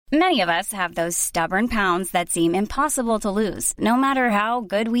Many of us have those stubborn pounds that seem impossible to lose, no matter how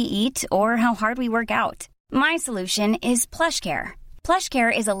good we eat or how hard we work out. My solution is PlushCare.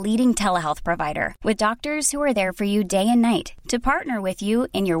 PlushCare is a leading telehealth provider with doctors who are there for you day and night to partner with you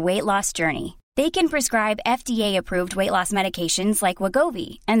in your weight loss journey. They can prescribe FDA-approved weight loss medications like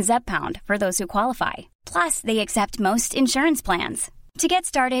Wegovy and Zepbound for those who qualify. Plus, they accept most insurance plans. To get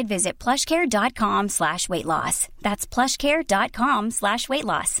started, visit plushcare.com/weightloss. That's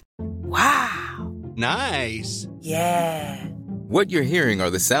plushcare.com/weightloss. Wow. Nice. Yeah. What you're hearing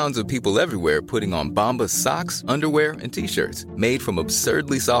are the sounds of people everywhere putting on Bombas socks, underwear, and T-shirts made from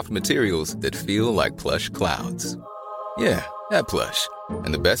absurdly soft materials that feel like plush clouds. Yeah, that plush.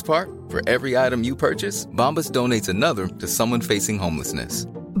 And the best part? For every item you purchase, Bombas donates another to someone facing homelessness.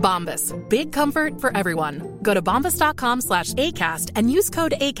 Bombas. Big comfort for everyone. Go to bombas.com/ACAST and use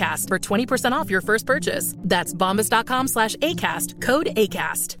code ACAST for 20% off your first purchase. That's bombas.com/ACAST. Code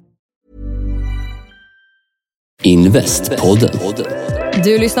ACAST. Investpodden.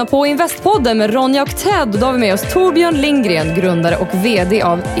 Du lyssnar på Investpodden med Ronja och Ted. Då har vi med oss Torbjörn Lindgren, grundare och vd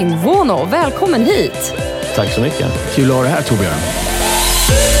av Invono. Välkommen hit. Tack så mycket. Kul att ha det här, Torbjörn.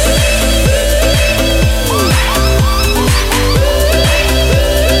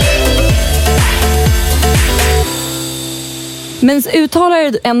 Men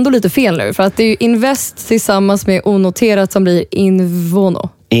uttalar det ändå lite fel nu, för att det är ju Invest tillsammans med onoterat som blir Invono.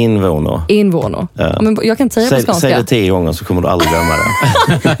 Invono. Ja. Men jag kan säga på skånska. Säg det 10 gånger så kommer du aldrig glömma det.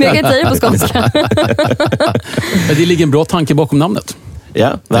 Men jag kan säga på skånska. Det ligger en bra tanke bakom namnet.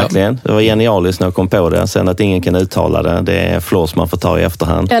 Ja, verkligen. Det var genialiskt när jag kom på det. Sen att ingen kan uttala det, det är flås man får ta i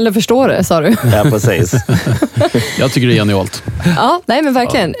efterhand. Eller förstå det, sa du. Ja, precis. Jag tycker det är genialt. Ja, nej men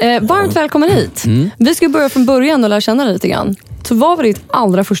verkligen. Varmt välkommen hit. Vi ska börja från början och lära känna dig lite grann. Så vad var ditt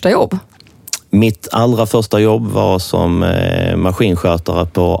allra första jobb? Mitt allra första jobb var som maskinskötare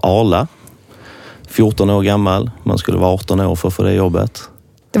på Arla. 14 år gammal. Man skulle vara 18 år för att få det jobbet.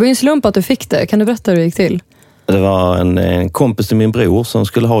 Det var ju en slump att du fick det. Kan du berätta hur det gick till? Det var en kompis till min bror som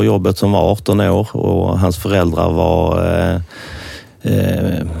skulle ha jobbet som var 18 år. Och hans föräldrar var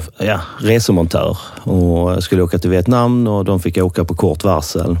resemontör. Och skulle åka till Vietnam och de fick åka på kort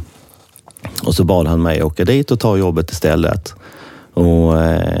varsel. Och så bad han mig åka dit och ta jobbet istället. Och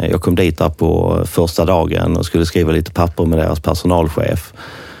jag kom dit där på första dagen och skulle skriva lite papper med deras personalchef.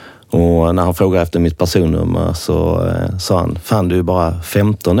 Och när han frågade efter mitt personnummer så sa han, fan du är bara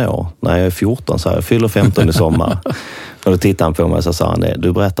 15 år. När jag är 14 så jag fyller 15 i sommar. Och då tittade han på mig och så sa han det,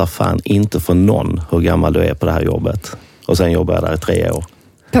 du berättar fan inte för någon hur gammal du är på det här jobbet. Och sen jobbade jag där i 3 år.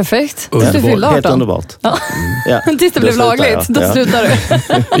 Perfekt. Tills du fyllde 18. Helt underbart. Ja. Ja. Tills det blev lagligt. Då slutar du.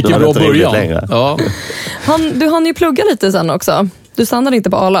 Vilken bra början. Ja. Du hann ju plugga lite sen också. Du stannade inte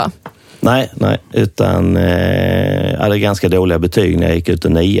på Arla. Nej, utan jag hade ganska dåliga betyg när jag gick ut i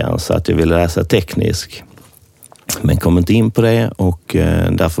 9:an så att jag ville läsa teknisk. Men kom inte in på det och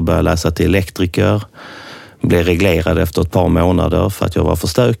därför började jag läsa till elektriker. Blev reglerad efter ett par månader för att jag var för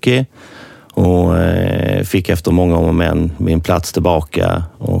stökig. Och fick efter många om och men min plats tillbaka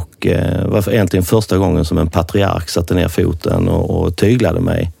och var egentligen första gången som en patriark satte ner foten och tyglade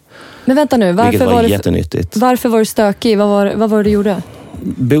mig. Men vänta nu, jättenyttigt. Varför var du stökig? Vad var det du gjorde?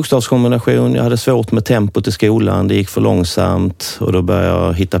 Bokstavskombination, jag hade svårt med tempot i skolan, det gick för långsamt och då började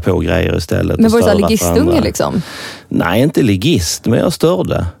jag hitta på grejer istället. Men var du så ligistunge liksom? Nej, inte ligist, men jag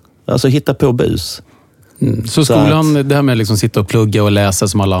störde. Alltså hitta på bus. Så skolan, det här med liksom sitta och plugga och läsa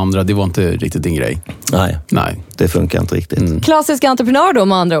som alla andra, det var inte riktigt din grej? Nej, det funkar inte riktigt. Klassisk entreprenör då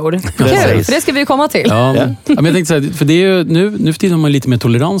med andra ord. Kul, för det ska vi komma till. Ja. Men jag tänkte säga, för det är ju, nu för tiden har man lite mer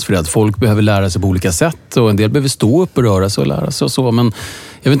tolerans för det, att folk behöver lära sig på olika sätt och en del behöver stå upp och röra sig och lära sig och så, men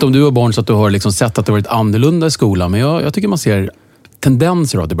jag vet inte om du har barn så att du har liksom sett att det har varit annorlunda i skolan, men jag tycker man ser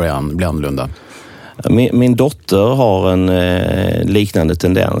tendenser att det börjar bli annorlunda. Min dotter har en liknande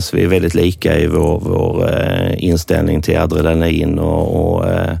tendens. Vi är väldigt lika i vår inställning till adrenalin och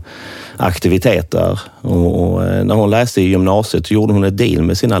aktiviteter. Och när hon läste i gymnasiet så gjorde hon ett deal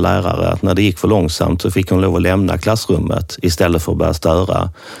med sina lärare att när det gick för långsamt så fick hon lov att lämna klassrummet istället för att börja störa.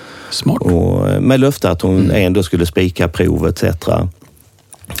 Smart. Och med löfte att hon ändå skulle spika prov etc.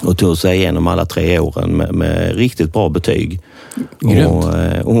 Och tog sig igenom alla 3 åren med riktigt bra betyg.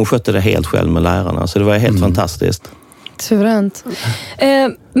 Och hon skötte det helt själv med lärarna. Så det var helt fantastiskt. Suveränt.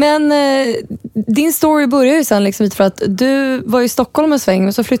 Men din story börjar ju sen liksom för att du var i Stockholm en sväng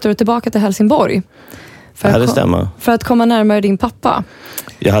och så flyttade du tillbaka till Helsingborg. Ja, det stämmer. För att komma närmare din pappa.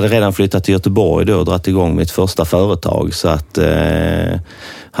 Jag hade redan flyttat till Göteborg då och dragit igång mitt första företag. Så att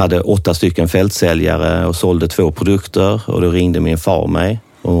hade 8 stycken fältsäljare och sålde 2 produkter. Och då ringde min far mig.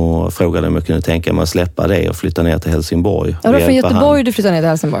 och frågade om jag kunde tänka mig att släppa det och flytta ner till Helsingborg. Ja, det var från Göteborg du flyttade ner till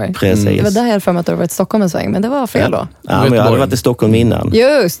Helsingborg. Precis. Det var där jag hade för mig att du hade varit i Stockholm en sväng, men det var fel då. Ja, men jag hade varit i Stockholm innan.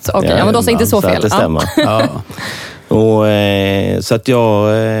 Just, okej. Ja, men då så inte så fel. Så det stämmer. Ja. Och, så att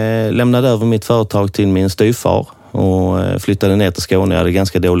jag lämnade över mitt företag till min styvfar och flyttade ner till Skåne. Jag hade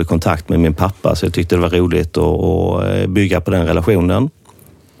ganska dålig kontakt med min pappa, så jag tyckte det var roligt att bygga på den relationen.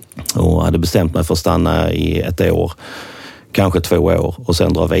 Och hade bestämt mig för att stanna i 1 år, kanske 2 år och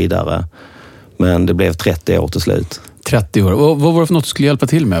sen dra vidare. Men det blev 30 år till slut. 30 år. Vad var det för något du skulle hjälpa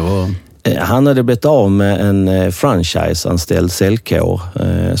till med? Han hade blivit av med en franchise-anställd säljkår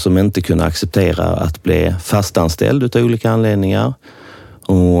som inte kunde acceptera att bli fastanställd utav olika anledningar.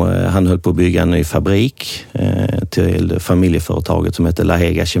 Och han höll på att bygga en ny fabrik till familjeföretaget som heter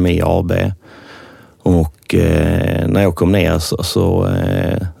Lahega Kemi AB. Och när jag kom ner så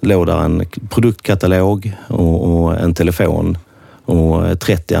låg där en produktkatalog och en telefon och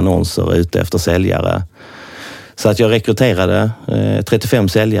 30 annonser ute efter säljare. Så att jag rekryterade 35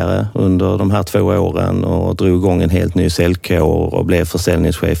 säljare under de här 2 åren och drog igång en helt ny säljkår och blev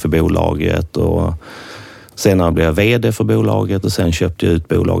försäljningschef för bolaget. Och senare blev jag vd för bolaget och sen köpte jag ut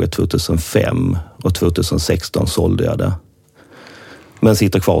bolaget 2005 och 2016 sålde jag det. Men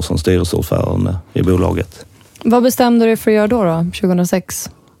sitter kvar som styrelseordförande i bolaget. Vad bestämde du för att göra då 2006?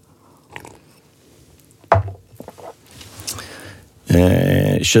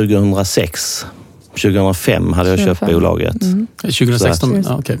 2005 hade jag köpt bolaget. 2016?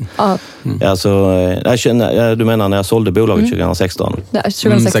 Ja, okej. Alltså, du menar när jag sålde bolaget 2016? Ja,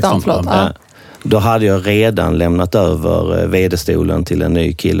 2016, förlåt. Ja. Då hade jag redan lämnat över vd-stolen till en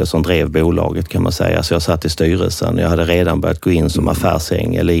ny kille som drev bolaget, kan man säga. Så jag satt i styrelsen. Jag hade redan börjat gå in som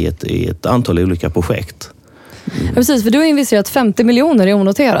affärsängel i ett antal olika projekt. Ja, precis, för du har investerat 50 miljoner i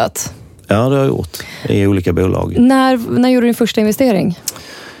onoterat. Ja, det har jag gjort i olika bolag. När gjorde du din första investering?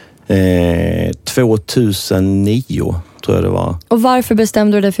 2009 tror jag det var. Och varför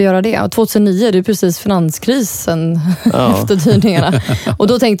bestämde du dig för att göra det? 2009, det är precis finanskrisen efter tidningarna. Och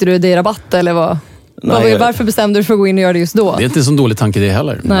då tänkte du, det är rabatt eller vad? Varför bestämde du för att gå in och göra det just då? Det är inte en så dålig tanke det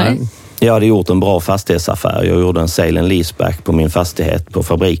heller. Nej. Jag hade gjort en bra fastighetsaffär. Jag gjorde en sale and leaseback på min fastighet på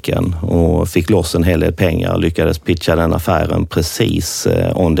fabriken och fick loss en hel del pengar. Lyckades pitcha den affären precis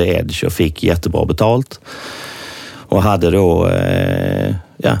on the edge och fick jättebra betalt. Och hade då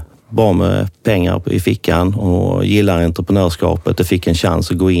bra med pengar i fickan och gillar entreprenörskapet. Jag fick en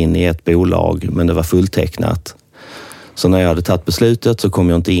chans att gå in i ett bolag, men det var fulltecknat. Så när jag hade tagit beslutet så kom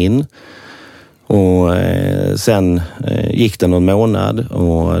jag inte in. Och sen gick det någon månad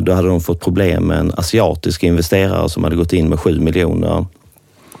och då hade de fått problem med en asiatisk investerare som hade gått in med 7 miljoner.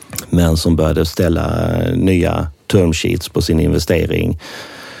 Men som började ställa nya term sheets på sin investering.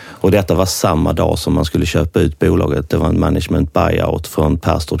 Och detta var samma dag som man skulle köpa ut bolaget. Det var en management buyout från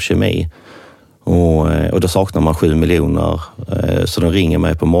Perstorp Kemi. Och då saknar man 7 miljoner. Så de ringer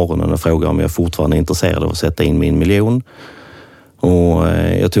mig på morgonen och frågar om jag fortfarande är intresserad av att sätta in min miljon. Och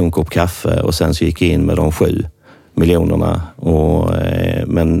jag tog en kopp kaffe och sen så gick jag in med de 7 miljonerna.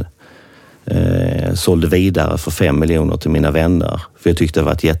 Men sålde vidare för 5 miljoner till mina vänner. För jag tyckte det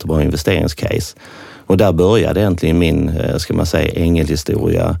var ett jättebra investeringscase. Och där började egentligen min, ska man säga,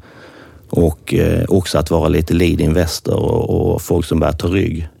 ängelhistoria. Och också att vara lite lead investor och folk som började ta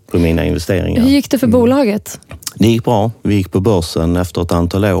rygg på mina investeringar. Hur gick det för bolaget? Det gick bra. Vi gick på börsen efter ett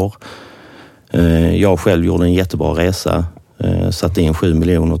antal år. Jag själv gjorde en jättebra resa. Satte in 7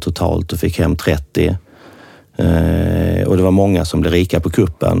 miljoner totalt och fick hem 30. Och det var många som blev rika på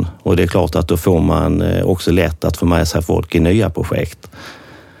kuppen. Och det är klart att då får man också lätt att få med sig folk i nya projekt.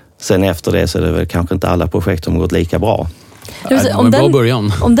 Sen efter det så är det väl kanske inte alla projekt som har gått lika bra.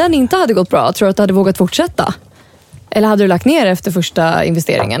 Om den inte hade gått bra, tror du att du hade vågat fortsätta? Eller hade du lagt ner efter första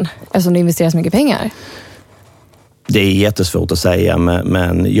investeringen? Eftersom du investerar så mycket pengar. Det är jättesvårt att säga,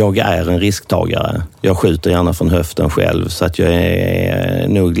 men jag är en risktagare. Jag skjuter gärna från höften själv, så att jag är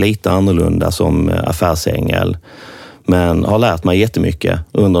nog lite annorlunda som affärsängel. Men har lärt mig jättemycket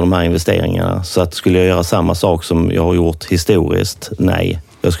under de här investeringarna. Så att skulle jag göra samma sak som jag har gjort historiskt? Nej,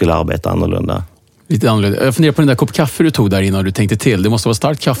 jag skulle arbeta annorlunda. Lite annorlunda. Jag funderar på den där kopp kaffe du tog där innan du tänkte till. Det måste vara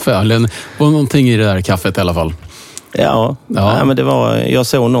starkt kaffe, eller någonting i det där kaffet i alla fall. Ja. Nej, men jag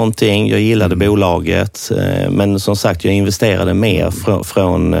såg någonting, jag gillade bolaget, men som sagt jag investerade mer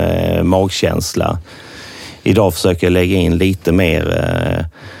från magkänsla. Idag försöker jag lägga in lite mer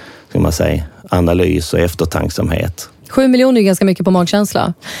ska man säga, analys och eftertanksamhet. 7 miljoner är ganska mycket på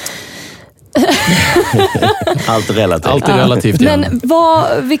magkänsla. Allt är relativt. Allt är relativt, ja. Men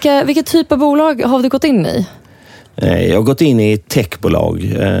vilka typ av bolag har du gått in i? Jag har gått in i techbolag.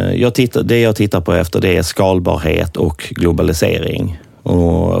 Det jag tittar på efter det är skalbarhet och globalisering.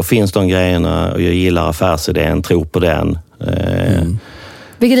 Och finns de grejerna och jag gillar affärsidén, tror på den.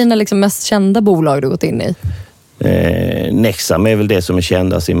 Vilka är dina liksom mest kända bolag du gått in i? Nexam är väl det som är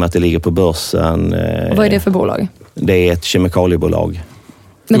kändast i och med att det ligger på börsen. Och vad är det för bolag? Det är ett kemikaliebolag.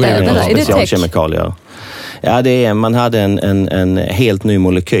 Men är det specialkemikalier. Ja, det är, man hade en helt ny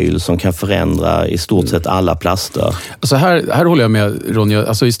molekyl som kan förändra i stort sett alla plaster. Alltså här håller jag med Ronny.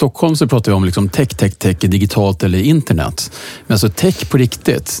 Alltså i Stockholm så pratar vi om liksom tech, digitalt eller internet. Men alltså tech på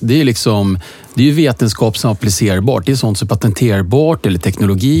riktigt, det är ju vetenskap som är applicerbart. Det är sånt som är patenterbart eller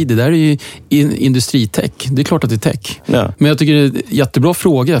teknologi. Det där är ju industritech. Det är klart att det är tech. Ja. Men jag tycker det är en jättebra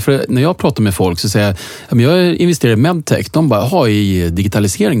fråga. För när jag pratar med folk så säger jag investerar i medtech. De bara, i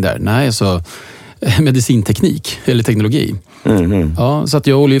digitalisering där? Nej, alltså medicinteknik eller teknologi. Ja, så att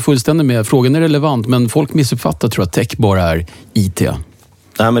jag håller ju fullständigt med. Frågan är relevant, men folk missuppfattar, tror att tech bara är IT.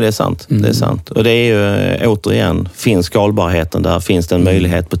 Nej, men det är sant. Det är sant. Och det är ju återigen, finns skalbarheten där, finns det en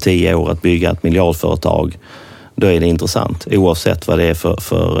möjlighet på 10 år att bygga ett miljardföretag, då är det intressant. Oavsett vad det är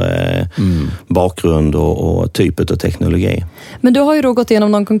för bakgrund och typ av teknologi. Men du har ju då gått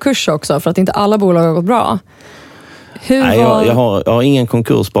igenom någon konkurs också, för att inte alla bolag har gått bra. Nej, jag har ingen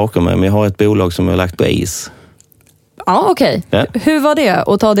konkurs bakom mig, men jag har ett bolag som jag har lagt på is. Ja, okej. Ja. Hur var det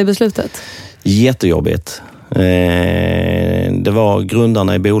att ta det beslutet? Jättejobbigt. Det var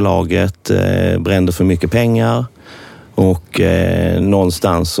grundarna i bolaget brände för mycket pengar och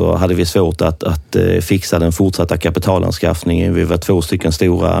någonstans så hade vi svårt att fixa den fortsatta kapitalanskaffningen. Vi var 2 stycken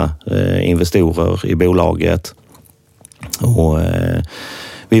stora investorer i bolaget och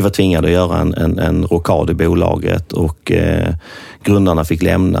vi var tvingade att göra en rockad i bolaget och grundarna fick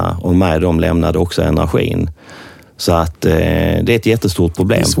lämna och med dem lämnade också energin. Så att det är ett jättestort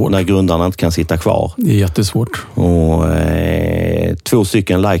problem när grundarna inte kan sitta kvar. Det är jättesvårt. Och 2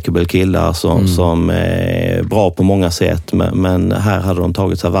 stycken likeable killar som är bra på många sätt, men här hade de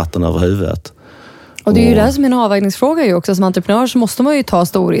tagit sig vatten över huvudet. Och det är ju det som är en avvägningsfråga ju också. Som entreprenör så måste man ju ta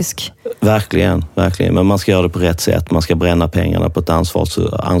stor risk. Verkligen, verkligen. Men man ska göra det på rätt sätt. Man ska bränna pengarna på ett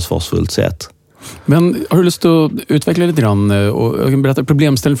ansvarsfullt sätt. Men har du lust att utveckla lite grann? Och jag kan berätta,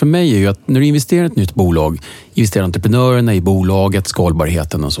 problemställningen för mig är ju att när du investerar i ett nytt bolag, investerar entreprenörerna i bolaget,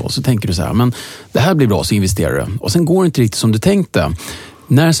 skalbarheten och så tänker du så här, men det här blir bra, så investerar du. Och sen går det inte riktigt som du tänkte.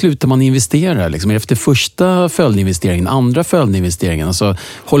 När slutar man investera? Liksom? Efter första följdinvesteringen, andra följdinvesteringen? Alltså,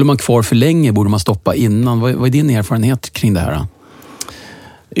 håller man kvar för länge? Borde man stoppa innan? Vad är din erfarenhet kring det här?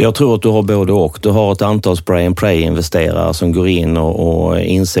 Jag tror att du har både och. Du har ett antal spray and pray-investerare som går in och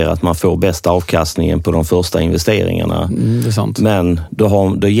inser att man får bästa avkastningen på de första investeringarna. Det är sant. Men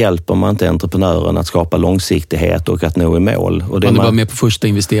då hjälper man inte entreprenören att skapa långsiktighet och att nå i mål. Och man är bara med på första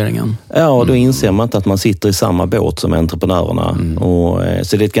investeringen. Ja, och då inser man inte att man sitter i samma båt som entreprenörerna.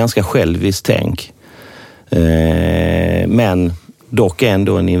 Så det är ett ganska själviskt tänk. Men dock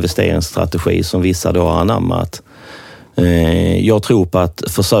ändå en investeringsstrategi som vissa då har anammat. Jag tror på att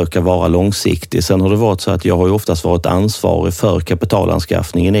försöka vara långsiktig. Sen har det varit så att jag har ju oftast varit ansvarig för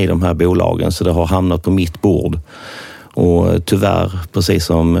kapitalanskaffningen i de här bolagen, så det har hamnat på mitt bord. Och tyvärr, precis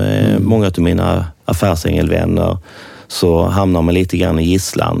som många av mina affärsängelvänner, så hamnar man lite grann i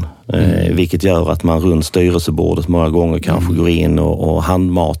gisslan. Vilket gör att man runt styrelsebordet många gånger kanske går in och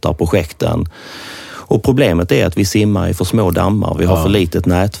handmatar projekten. Och problemet är att vi simmar i för små dammar. Vi har för litet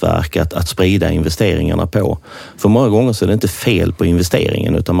nätverk att sprida investeringarna på. För många gånger så är det inte fel på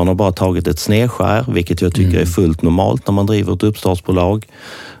investeringen, utan man har bara tagit ett snedskär, vilket jag tycker är fullt normalt när man driver ett uppstartsbolag.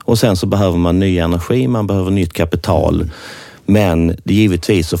 Och sen så behöver man ny energi, man behöver nytt kapital. Men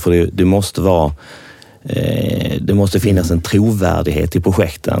givetvis så får det måste vara... Det måste finnas en trovärdighet i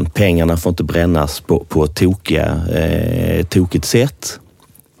projekten. Pengarna får inte brännas på ett tokigt sätt.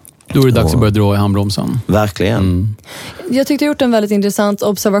 Då är det dags att börja dra i handbromsen. Verkligen. Jag tyckte jag gjort en väldigt intressant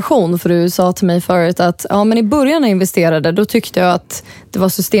observation, för du sa till mig förut att men i början när jag investerade, då tyckte jag att det var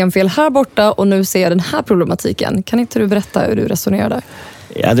systemfel här borta och nu ser jag den här problematiken. Kan inte du berätta hur du resonerade?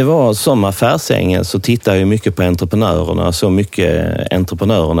 Ja, det var som affärsängel så tittar jag mycket på entreprenörerna, så mycket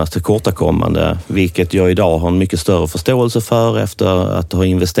entreprenörernas tillkortakommande, vilket jag idag har en mycket större förståelse för efter att ha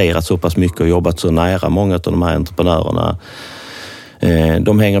investerat så pass mycket och jobbat så nära många av de här entreprenörerna.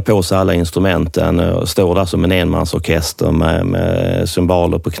 De hänger på sig alla instrumenten och står där som en enmansorkester med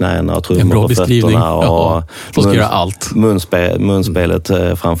cymbaler på knäna och trummor på fötterna och munspelet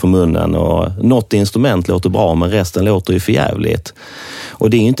framför munnen. Och något instrument låter bra, men resten låter ju för jävligt. Och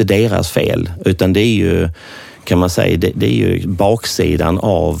det är ju inte deras fel, utan det är ju kan man säga, det är ju baksidan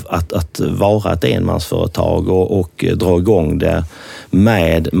av att vara ett enmansföretag och dra igång det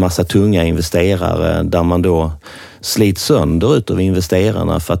med massa tunga investerare där man då slits sönder utav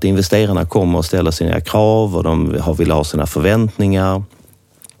investerarna för att investerarna kommer och ställer sina krav och de vill ha sina förväntningar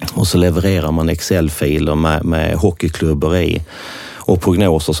och så levererar man Excel-filer med hockeyklubbor i och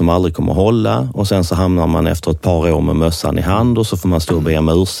prognoser som aldrig kommer att hålla och sen så hamnar man efter ett par år med mössan i hand och så får man stå och be om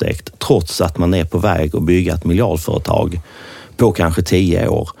ursäkt trots att man är på väg att bygga ett miljardföretag på kanske 10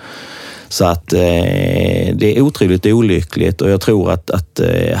 år. Så att det är otroligt olyckligt och jag tror att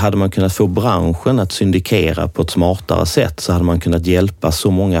hade man kunnat få branschen att syndikera på ett smartare sätt så hade man kunnat hjälpa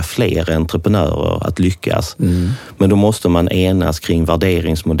så många fler entreprenörer att lyckas. Men då måste man enas kring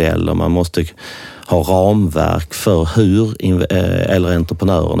värderingsmodeller, man måste ha ramverk för hur eller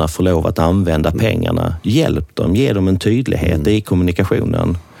entreprenörerna får lov att använda pengarna. Hjälp dem, ge dem en tydlighet i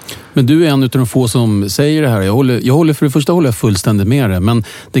kommunikationen. Men du är en av de få som säger det här. Jag håller för det första håller jag fullständigt med det. Men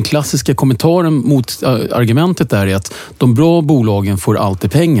den klassiska kommentaren mot argumentet är att de bra bolagen får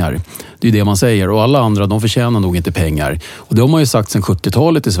alltid pengar. Det är det man säger. Och alla andra, de förtjänar nog inte pengar. Och det har man ju sagt sedan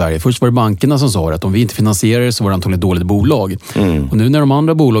 70-talet i Sverige. Först var det bankerna som sa att om vi inte finansierar det så var det antagligen ett dåligt bolag. Och nu när de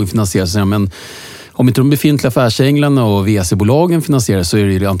andra bolagen finansierar sig, men om inte de befintliga affärsänglarna och VC-bolagen finansierar så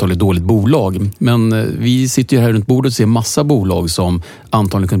är det antagligen dåligt bolag. Men vi sitter ju här runt bordet och ser massa bolag som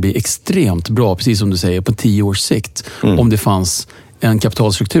antagligen kan bli extremt bra, precis som du säger, på 10 års sikt. Om det fanns en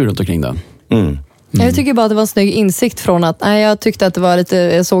kapitalstruktur runt omkring den. Jag tycker bara att det var en snygg insikt från att jag tyckte att det var lite,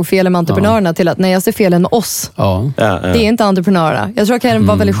 jag såg felen med entreprenörerna till att nej, jag ser felen med oss. Det är inte entreprenörerna. Jag tror att det kan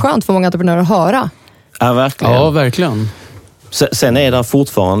vara väldigt skönt för många entreprenörer att höra. Ja, verkligen. Ja, verkligen. Sen är det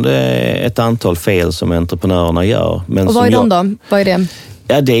fortfarande ett antal fel som entreprenörerna gör. Men och vad är de då? Vad är det?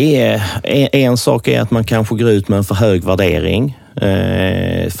 Ja, det är, en sak är att man kanske går ut med en för hög värdering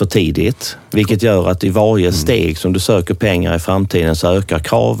för tidigt. Vilket gör att i varje steg som du söker pengar i framtiden så ökar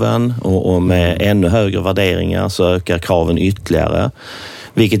kraven och med ännu högre värderingar så ökar kraven ytterligare.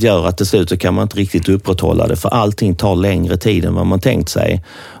 Vilket gör att till slut så kan man inte riktigt upprätthålla det för allting tar längre tid än vad man tänkt sig.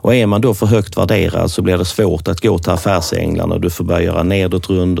 Och är man då för högt värderad så blir det svårt att gå till affärsänglarna och du får börja göra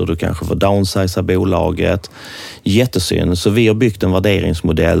nedåtrundor, du kanske får downsiza bolaget. Jättesynd. Så vi har byggt en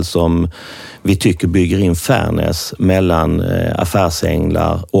värderingsmodell som vi tycker bygger in fairness mellan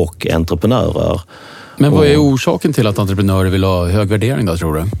affärsänglar och entreprenörer. Men vad är orsaken till att entreprenörer vill ha hög värdering då,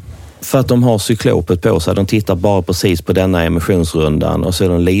 tror du? För att de har cyklopet på sig. De tittar bara precis på denna emissionsrundan och så är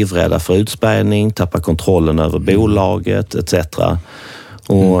de livrädda för utspädning, tappar kontrollen över bolaget etc.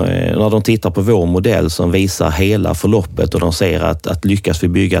 Och när de tittar på vår modell som visar hela förloppet och de ser att lyckas vi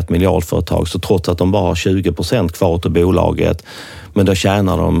bygga ett miljardföretag så trots att de bara har 20% kvar till bolaget men då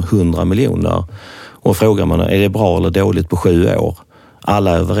tjänar de 100 miljoner. Och frågar man, är det bra eller dåligt på 7 år?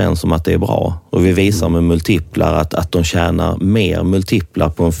 Alla är överens om att det är bra och vi visar med multiplar att de tjänar mer multiplar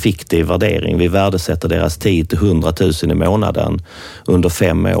på en fiktiv värdering. Vi värdesätter deras tid till 100 000 i månaden under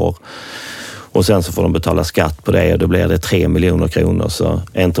 5 år. Och sen så får de betala skatt på det och då blir det 3 miljoner kronor. Så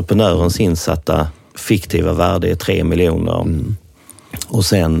entreprenörens insatta fiktiva värde är 3 miljoner. Och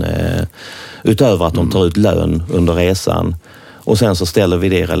sen utöver att de tar ut lön under resan. Och sen så ställer vi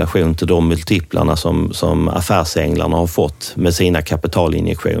det i relation till de multiplarna som affärsänglarna har fått med sina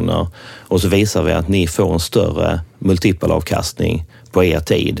kapitalinjektioner. Och så visar vi att ni får en större multipelavkastning på er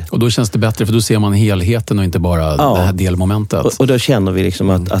tid. Och då känns det bättre för då ser man helheten och inte bara det här delmomentet. Och då känner vi liksom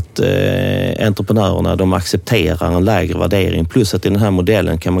att entreprenörerna de accepterar en lägre värdering plus att i den här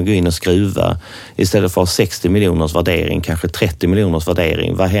modellen kan man gå in och skruva istället för 60 miljoners värdering, kanske 30 miljoners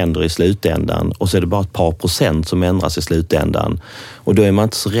värdering. Vad händer i slutändan? Och så är det bara ett par procent som ändras i slutändan. Och då är man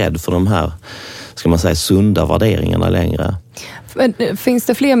inte så rädd för de här, ska man säga, sunda värderingarna längre. Men finns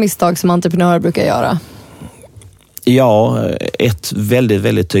det fler misstag som entreprenörer brukar göra? Ja, ett väldigt,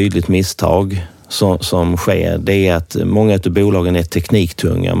 väldigt tydligt misstag som sker det är att många av bolagen är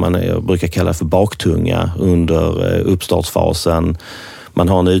tekniktunga. Man brukar kalla det för baktunga under uppstartsfasen. Man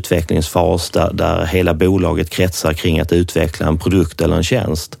har en utvecklingsfas där hela bolaget kretsar kring att utveckla en produkt eller en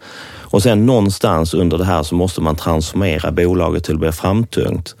tjänst. Och sen någonstans under det här så måste man transformera bolaget till att bli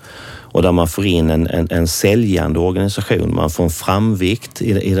framtungt. Och där man får in en säljande organisation. Man får en framvikt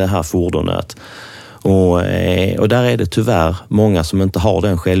i det här fordonet. Och där är det tyvärr många som inte har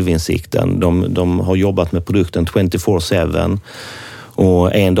den självinsikten. De har jobbat med produkten 24/7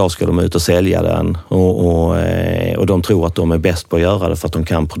 och en dag ska de ut och sälja den och de tror att de är bäst på att göra det för att de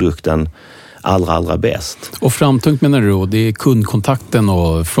kan produkten allra bäst. Och framtungt menar du då, det är kundkontakten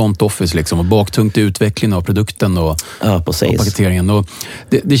och front office liksom, och baktungt i utvecklingen av produkten och, och paketeringen. Och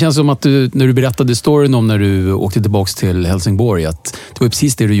det känns som att du, när du berättade storyn om när du åkte tillbaka till Helsingborg, att det var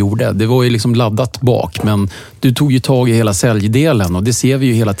precis det du gjorde. Det var ju liksom laddat bak, men du tog ju tag i hela säljdelen, och det ser vi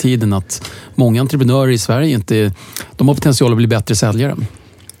ju hela tiden att många entreprenörer i Sverige de har potential att bli bättre säljare.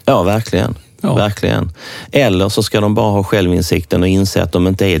 Ja, verkligen. Ja. Verkligen. Eller så ska de bara ha självinsikten och inse att de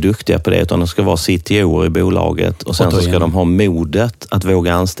inte är duktiga på det, utan de ska vara CTO i bolaget, och sen så ska de ha modet att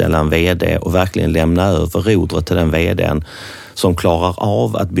våga anställa en vd och verkligen lämna över rodret till den vdn som klarar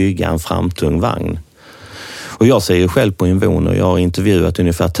av att bygga en framtung vagn. Och jag ser ju själv på Invon, och jag har intervjuat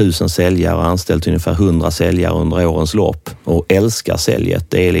ungefär 1000 säljare och anställt ungefär 100 säljare under årens lopp och älskar säljet.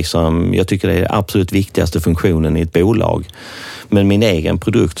 Det är liksom, jag tycker det är den absolut viktigaste funktionen i ett bolag. Men min egen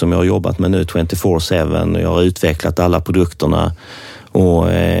produkt som jag har jobbat med nu 24/7, och jag har utvecklat alla produkterna, och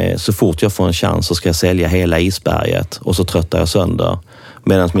så fort jag får en chans så ska jag sälja hela isberget, och så tröttar jag sönder.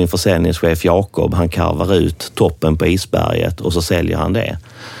 Medan min försäljningschef Jakob, han karvar ut toppen på isberget och så säljer han det.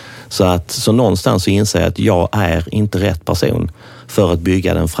 Så någonstans så inser jag att jag är inte rätt person för att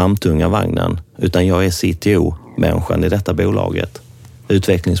bygga den framtunga vagnen, utan jag är CTO-människan i detta bolaget,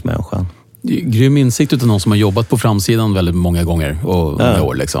 utvecklingsmänniskan. Grym insikt utav någon som har jobbat på framsidan väldigt många gånger och många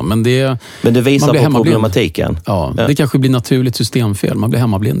år. Liksom. Men det visar på problematiken. Ja, det kanske blir naturligt systemfel. Man blir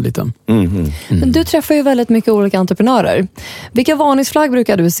hemmablind lite. Men du träffar ju väldigt mycket olika entreprenörer. Vilka varningsflagg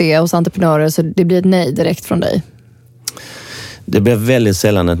brukar du se hos entreprenörer så det blir ett nej direkt från dig? Det blir väldigt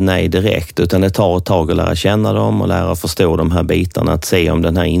sällan ett nej direkt, utan det tar ett tag att lära känna dem och lära förstå de här bitarna, att se om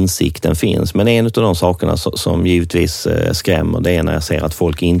den här insikten finns. Men en av de sakerna som givetvis skrämmer, det är när jag ser att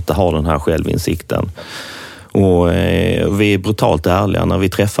folk inte har den här självinsikten. Och vi är brutalt ärliga. När vi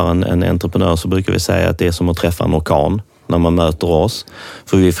träffar en entreprenör så brukar vi säga att det är som att träffa en orkan när man möter oss.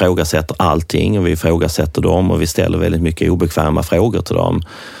 För vi ifrågasätter allting, och vi ifrågasätter dem, och vi ställer väldigt mycket obekväma frågor till dem.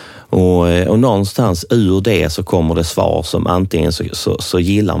 Och någonstans ur det så kommer det svar som antingen så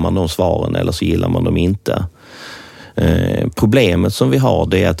gillar man de svaren eller så gillar man dem inte. Problemet som vi har,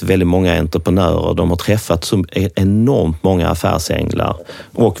 det är att väldigt många entreprenörer, de har träffat så enormt många affärsänglar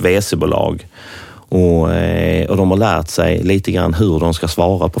och VC-bolag, och de har lärt sig lite grann hur de ska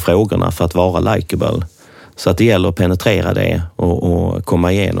svara på frågorna för att vara likeable. Så att det gäller att penetrera det och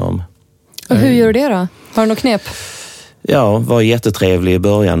komma igenom. Och hur gör du det då? Har du något knep? Ja, var jättetrevlig i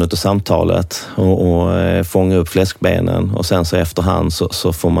början av samtalet och fånga upp fläskbenen, och sen så efterhand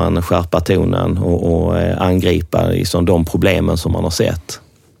så får man skärpa tonen och angripa liksom de problemen som man har sett.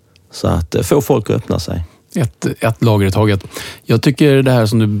 Så att få folk att öppna sig. Ett lager i taget. Jag tycker det här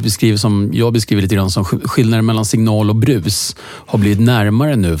som du beskriver, som jag beskriver lite grann som skillnaden mellan signal och brus, har blivit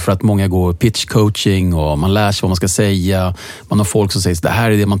närmare nu, för att många går pitch coaching och man lär sig vad man ska säga. Man har folk som säger att det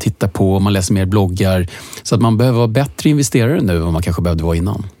här är det man tittar på, man läser mer bloggar. Så att man behöver vara bättre investerare nu än vad man kanske behövde vara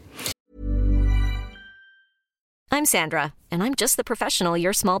innan. I'm Sandra, and I'm just the professional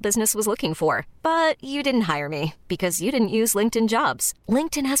your small business was looking for. But you didn't hire me because you didn't use LinkedIn Jobs.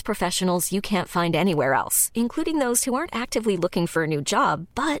 LinkedIn has professionals you can't find anywhere else, including those who aren't actively looking for a new job,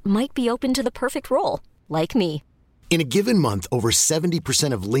 but might be open to the perfect role, like me. In a given month, over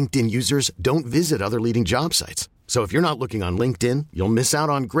 70% of LinkedIn users don't visit other leading job sites. So if you're not looking on LinkedIn, you'll miss out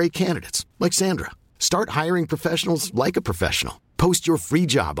on great candidates, like Sandra. Start hiring professionals like a professional. Post your free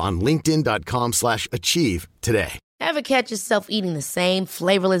job on linkedin.com/achieve today. Ever catch yourself eating the same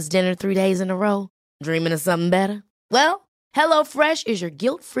flavorless dinner 3 days in a row? Dreaming of something better? Well, HelloFresh is your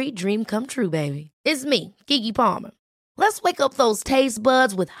guilt-free dream come true, baby. It's me, Keke Palmer. Let's wake up those taste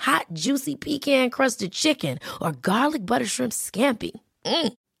buds with hot, juicy pecan-crusted chicken or garlic butter shrimp scampi.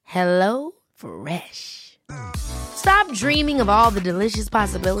 Hello Fresh. Stop dreaming of all the delicious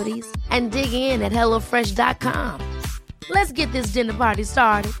possibilities and dig in at HelloFresh.com. Let's get this dinner party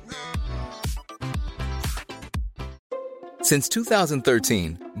started. Since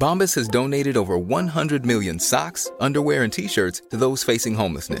 2013, Bombas has donated over 100 million socks, underwear, and T-shirts to those facing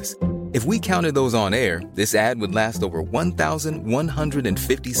homelessness. If we counted those on air, this ad would last over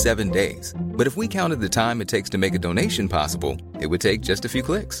 1,157 days. But if we counted the time it takes to make a donation possible, it would take just a few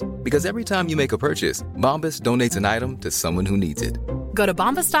clicks. Because every time you make a purchase, Bombas donates an item to someone who needs it. Go to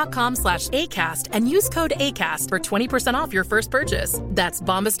bombas.com/ACAST and use code ACAST for 20% off your first purchase. That's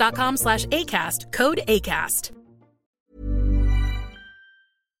bombas.com/ACAST, code ACAST.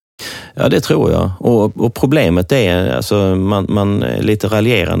 Ja, det tror jag. Och problemet är, alltså man lite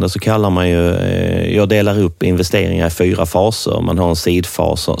raljerande så kallar man ju, jag delar upp investeringar i 4 faser. Man har en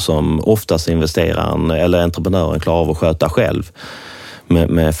seedfas som oftast investeraren eller entreprenören klarar av att sköta själv.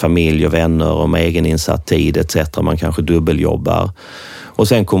 Med familj och vänner och med egeninsatt tid etc. Man kanske dubbeljobbar. Och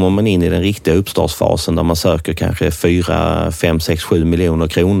sen kommer man in i den riktiga uppstartsfasen där man söker kanske 4, 5, 6, 7 miljoner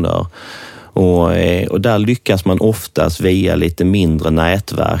kronor. Och där lyckas man oftast via lite mindre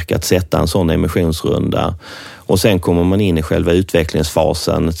nätverk att sätta en sån emissionsrunda. Och sen kommer man in i själva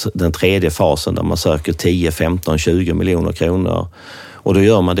utvecklingsfasen, den tredje fasen där man söker 10, 15, 20 miljoner kronor. Och då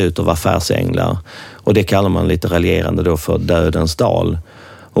gör man det utav affärsänglar. Och det kallar man lite raljerande då för dödens dal.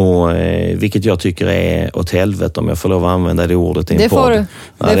 Och vilket jag tycker är åt helvete om jag får lov att använda det ordet i en podd. Får du.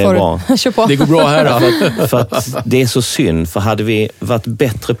 Ja, det är bra. Kör på. Det går bra här då. För att det är så synd, för hade vi varit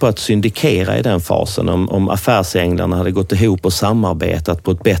bättre på att syndikera i den fasen, om affärsänglarna hade gått ihop och samarbetat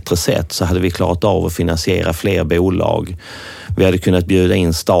på ett bättre sätt, så hade vi klarat av att finansiera fler bolag. Vi hade kunnat bjuda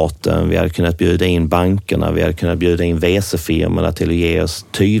in staten, vi hade kunnat bjuda in bankerna, vi hade kunnat bjuda in VC-firmorna till att ge oss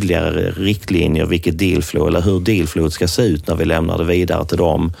tydligare riktlinjer vilket dealflow eller hur dealflowet ska se ut när vi lämnar det vidare till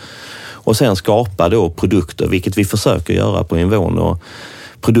dem. Och sen skapa då produkter, vilket vi försöker göra på Invono,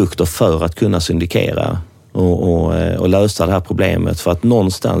 produkter för att kunna syndikera och lösa det här problemet. För att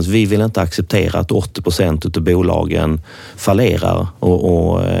någonstans, vi vill inte acceptera att 80% av bolagen fallerar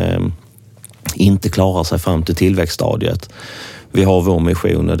och inte klarar sig fram till tillväxtstadiet. Vi har vår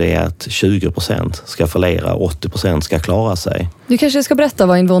mission och det är att 20% ska fallera, 80% ska klara sig. Du kanske ska berätta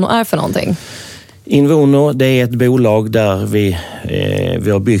vad Invono är för någonting? Invono, det är ett bolag där vi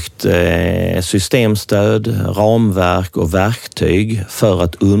har byggt systemstöd, ramverk och verktyg för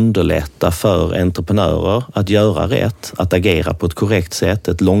att underlätta för entreprenörer att göra rätt, att agera på ett korrekt sätt,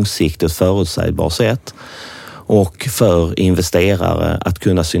 ett långsiktigt förutsägbart sätt, och för investerare att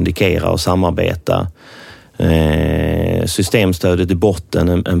kunna syndikera och samarbeta. Systemstödet i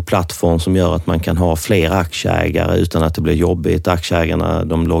botten, en plattform som gör att man kan ha fler aktieägare utan att det blir jobbigt. Aktieägarna,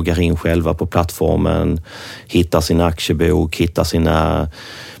 de loggar in själva på plattformen, hittar sin aktiebok, hittar sina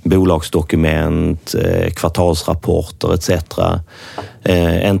bolagsdokument, kvartalsrapporter etc.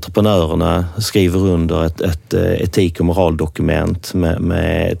 Entreprenörerna skriver under ett etik- och moraldokument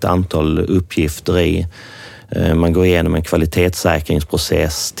med ett antal uppgifter i. Man går igenom en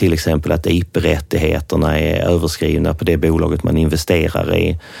kvalitetssäkringsprocess, till exempel att IP-rättigheterna är överskrivna på det bolaget man investerar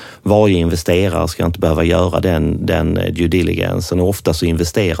i. Varje investerare ska inte behöva göra den due diligencen, och ofta så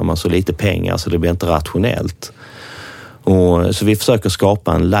investerar man så lite pengar så det blir inte rationellt. Så vi försöker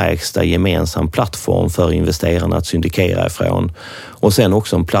skapa en lägsta gemensam plattform för investerarna att syndikera ifrån. Och sen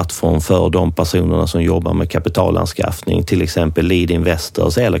också en plattform för de personerna som jobbar med kapitalanskaffning, till exempel lead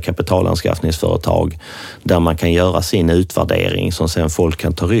investors eller kapitalanskaffningsföretag, där man kan göra sin utvärdering som sen folk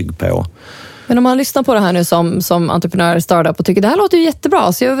kan ta rygg på. Men om man lyssnar på det här nu som entreprenör, startup, och tycker det här låter ju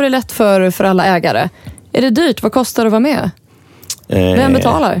jättebra, så gör det lätt för alla ägare. Är det dyrt? Vad kostar det att vara med? Vem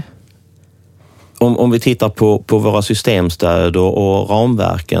betalar? Om vi tittar på våra systemstöd och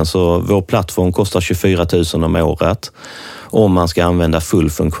ramverken, så vår plattform kostar 24 000 om året. Om man ska använda full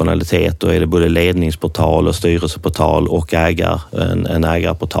funktionalitet, då är det både ledningsportal och styrelseportal och en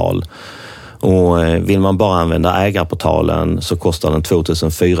ägarportal. Och vill man bara använda ägarportalen så kostar den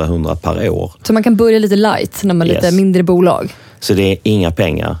 2400 per år. Så man kan börja lite light när man är lite mindre bolag? Så det är inga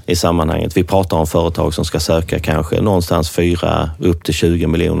pengar i sammanhanget. Vi pratar om företag som ska söka kanske någonstans 4 upp till 20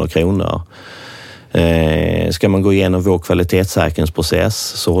 miljoner kronor. Ska man gå igenom vår kvalitetssäkringsprocess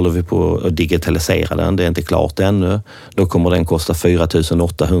så håller vi på att digitalisera den. Det är inte klart ännu. Då kommer den kosta 4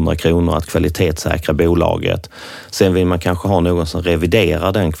 800 kronor att kvalitetssäkra bolaget. Sen vill man kanske ha någon som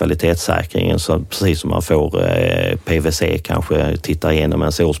reviderar den kvalitetssäkringen, så precis som man får PwC kanske tittar igenom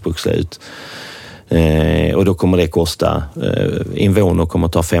ens årsbokslut. Och då kommer det kosta, Invono kommer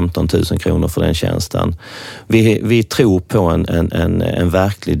att ta 15 000 kronor för den tjänsten. Vi tror på en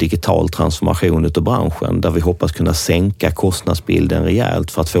verklig digital transformation utav branschen, där vi hoppas kunna sänka kostnadsbilden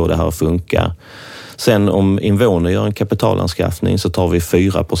rejält för att få det här att funka. Sen om Invono gör en kapitalanskaffning så tar vi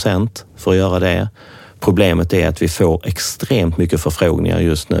 4% för att göra det. Problemet är att vi får extremt mycket förfrågningar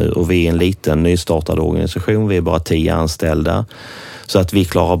just nu, och vi är en liten nystartad organisation, vi är bara 10 anställda. Så att vi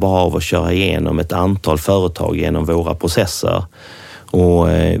klarar bara av att köra igenom ett antal företag genom våra processer. Och,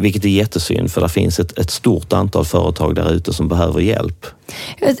 vilket är jättesynd, för det finns ett stort antal företag där ute som behöver hjälp.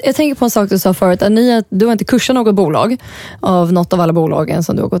 Jag tänker på en sak du sa förut, att du har inte kursat något bolag av något av alla bolagen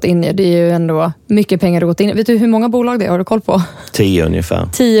som du har gått in i. Det är ju ändå mycket pengar du har gått in i. Vet du hur många bolag det är? Har du koll på? 10 ungefär.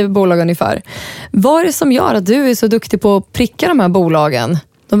 10 bolag ungefär. Vad är det som gör att du är så duktig på att pricka de här bolagen?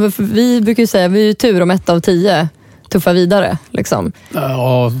 Vi brukar ju säga att vi är tur om 1 av 10 tuffa vidare, liksom.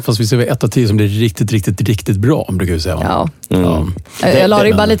 Ja, fast vi ser 1 av 10 som blir riktigt bra, brukar vi säga. Ja. Jag la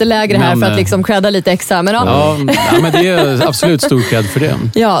det bara lite lägre här för att liksom credda lite extra. Men men det är absolut stor cred för det.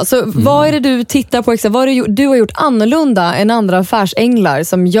 Ja, så vad är det du tittar på extra? Vad är det du har gjort annorlunda än andra affärsänglar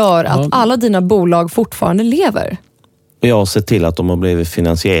som gör att alla dina bolag fortfarande lever? jag har sett till att de har blivit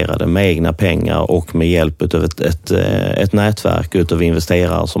finansierade med egna pengar och med hjälp av ett nätverk utav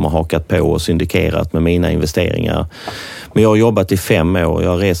investerare som har hakat på och syndikerat med mina investeringar. Men jag har jobbat i 5 år. Jag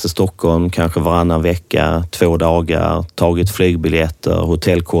har rest till Stockholm kanske varannan vecka, 2 dagar, tagit flygbiljetter,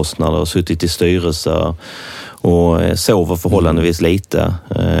 hotellkostnader, suttit i styrelser och sover förhållandevis lite.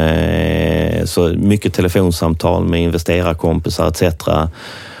 Så mycket telefonsamtal med investerarkompisar etc.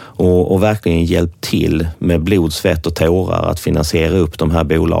 Och verkligen hjälpt till med blod, svett och tårar att finansiera upp de här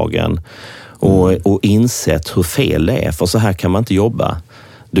bolagen. Och insett hur fel det är, för så här kan man inte jobba.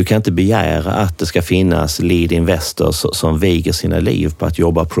 Du kan inte begära att det ska finnas lead investors som viger sina liv på att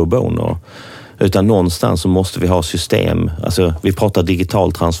jobba pro bono. Utan någonstans så måste vi ha system. Alltså, vi pratar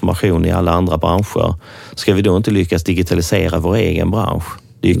digital transformation i alla andra branscher. Ska vi då inte lyckas digitalisera vår egen bransch?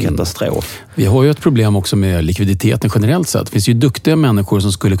 Det är ju katastrof. Vi har ju ett problem också med likviditeten generellt sett. Det finns ju duktiga människor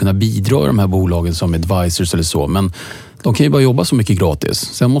som skulle kunna bidra i de här bolagen som advisors eller så. Men de kan ju bara jobba så mycket gratis.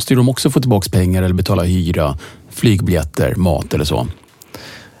 Sen måste ju de också få tillbaka pengar eller betala hyra, flygbiljetter, mat eller så.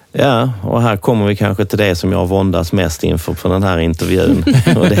 Ja, och här kommer vi kanske till det som jag våndas mest inför på den här intervjun.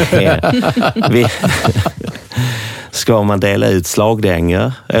 Och det är, ska man dela ut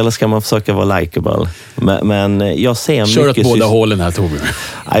slagdänger eller ska man försöka vara likeable? Men jag ser kör mycket... Kör åt båda hållen här, Torbjörn.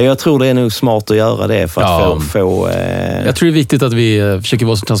 Ja, jag tror det är nog smart att göra det för att få... Jag tror det är viktigt att vi försöker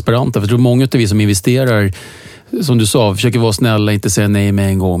vara så transparenta. För jag tror många av vi som investerar, som du sa, försöker vara snälla, inte säga nej med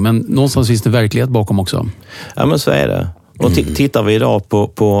en gång. Men någonstans finns det verklighet bakom också. Ja, men så är det. Och tittar vi idag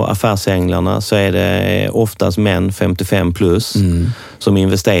på affärsänglarna så är det oftast män 55 plus som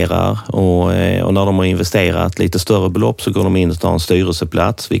investerar och när de har investerat lite större belopp så går de in och tar en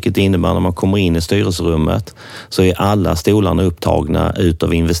styrelseplats, vilket innebär när man kommer in i styrelserummet så är alla stolarna upptagna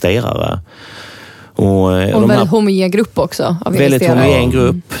utav investerare. Och en väldigt homogen grupp också av väldigt homogen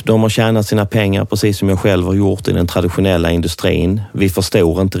grupp. De har tjänat sina pengar precis som jag själv har gjort i den traditionella industrin. Vi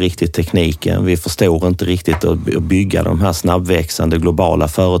förstår inte riktigt tekniken. Vi förstår inte riktigt att bygga de här snabbväxande globala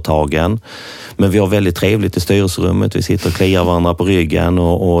företagen. Men vi har väldigt trevligt i styrelserummet. Vi sitter och kliar varandra på ryggen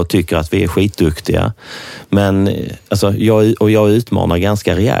och tycker att vi är skitduktiga. Men alltså, jag utmanar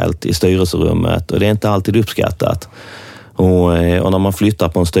ganska rejält i styrelserummet och det är inte alltid uppskattat. Och när man flyttar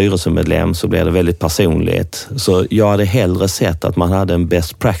på en styrelsemedlem så blir det väldigt personligt. Så jag hade hellre sett att man hade en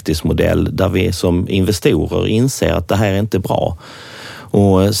best practice-modell där vi som investorer inser att det här är inte bra.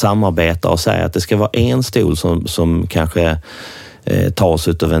 Och samarbetar och säger att det ska vara en stol som kanske tas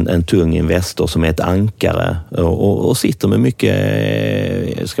av en tung investor som är ett ankare och sitter med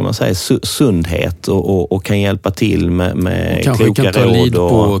mycket, ska man säga, sundhet och kan hjälpa till med kanske kloka råd. Kanske kan ta lead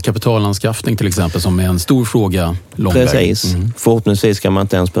på kapitalanskaffning till exempel som är en stor fråga lång väg. Precis. Förhoppningsvis ska man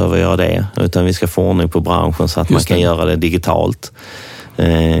inte ens behöva göra det utan vi ska få ordning på branschen så att man kan göra det digitalt.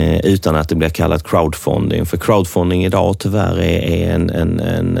 Utan att det blir kallat crowdfunding. För crowdfunding idag tyvärr är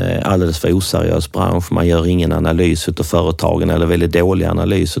en alldeles för oseriös bransch. Man gör ingen analys utav företagen eller väldigt dålig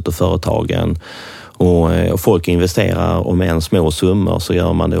analys utav företagen. Och folk investerar och med en små summor så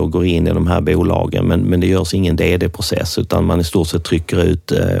gör man det och går in i de här bolagen. Men det görs ingen DD-process utan man i stort sett trycker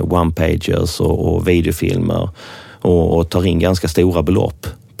ut one-pagers och videofilmer och tar in ganska stora belopp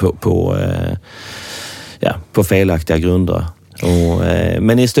på felaktiga grunder.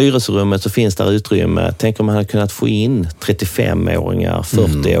 Men i styrelserummet så finns där utrymme. Tänk om man hade kunnat få in 35-åringar,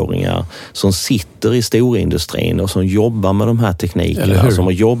 40-åringar som sitter i storindustrin och som jobbar med de här teknikerna,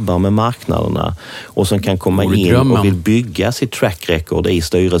 som jobbar med marknaderna och som kan komma in och vill bygga sitt track record i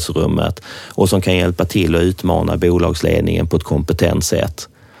styrelserummet och som kan hjälpa till att utmana bolagsledningen på ett kompetent sätt.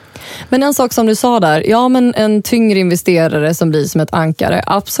 Men en sak som du sa där, ja men en tyngre investerare som blir som ett ankare,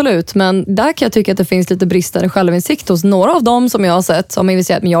 absolut. Men där kan jag tycka att det finns lite bristande självinsikt hos några av dem som jag har sett som har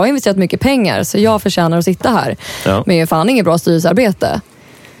investerat. Men jag har investerat mycket pengar så jag förtjänar att sitta här. Ja. Men jag är fan inget bra styrelsearbete.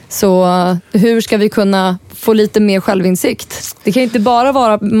 Så hur ska vi kunna få lite mer självinsikt? Det kan inte bara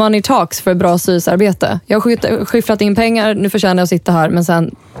vara money talks för bra styrelsearbete. Jag har skiffrat in pengar, nu förtjänar jag att sitta här, men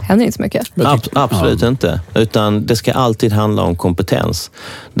sen händer inte så mycket. Absolut inte. Utan det ska alltid handla om kompetens.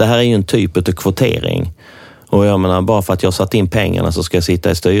 Det här är ju en typ av kvotering. Och jag menar, bara för att jag satt in pengarna så ska jag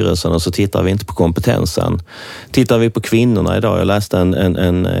sitta i styrelsen och så tittar vi inte på kompetensen. Tittar vi på kvinnorna idag, jag läste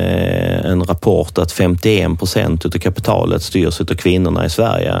en rapport att 51% av kapitalet styrs av kvinnorna i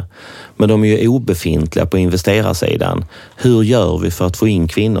Sverige. Men de är ju obefintliga på investerarsidan. Hur gör vi för att få in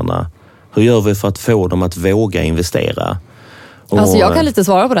kvinnorna? Hur gör vi för att få dem att våga investera? Alltså jag kan lite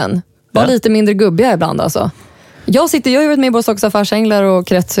svara på den. Var lite mindre gubbiga ibland alltså. Jag har varit med i både Stockholms affärsänglar och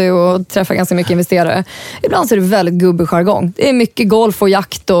Kretsö och träffar ganska mycket investerare. Ibland så är det väldigt gubbig jargong. Det är mycket golf och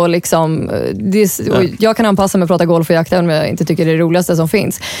jakt och liksom... och jag kan anpassa mig och prata golf och jakt även om jag inte tycker det är det roligaste som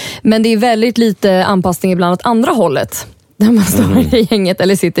finns. Men det är väldigt lite anpassning ibland åt andra hållet. där man står i gänget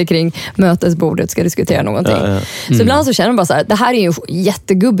eller sitter kring mötesbordet och ska diskutera någonting. Så ibland så känner man bara så här, det här är ju en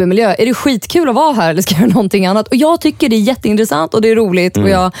jättegubbig miljö. Är det skitkul att vara här eller ska jag göra någonting annat? Och jag tycker det är jätteintressant och det är roligt och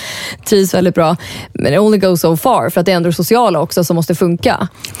jag trivs väldigt bra. Men it only goes so far, för att det är ändå sociala också som måste funka.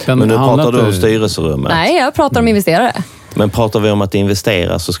 Men nu pratar du om styrelserummet. Nej, jag pratar om investerare. Men pratar vi om att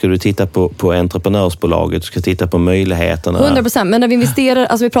investera så ska du titta på entreprenörsbolaget, du ska titta på möjligheterna. 100%, men när vi investerar,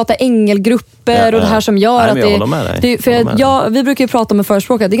 alltså vi pratar ängelgrupper och det här som gör att vi brukar ju prata med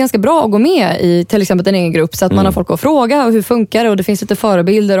förespråkare, det är ganska bra att gå med i till exempel en ängelgrupp så att man har folk att fråga och hur funkar det och det finns lite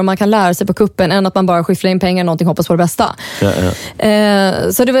förebilder och man kan lära sig på kuppen än att man bara skifflar in pengar och någonting hoppas på det bästa.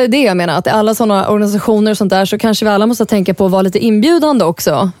 Så det var det jag menar, att alla sådana organisationer och sånt där så kanske vi alla måste tänka på att vara lite inbjudande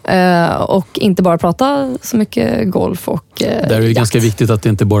också och inte bara prata så mycket golf och där är det ganska viktigt att det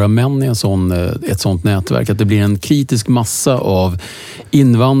inte bara män är ett sånt nätverk. Att det blir en kritisk massa av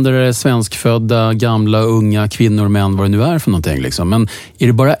invandrare, svenskfödda, gamla, unga, kvinnor, män, vad det nu är för någonting. Liksom. Men är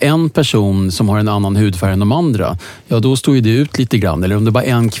det bara en person som har en annan hudfärg än de andra, ja då står ju det ut lite grann. Eller om det är bara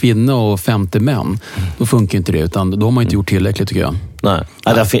en kvinna och 50 män, då funkar inte det. Utan då har man inte gjort tillräckligt tycker jag. Nej,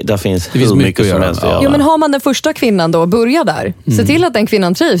 där finns hur mycket som helst att göra. Jo, men har man den första kvinnan då, börja där. Se till att den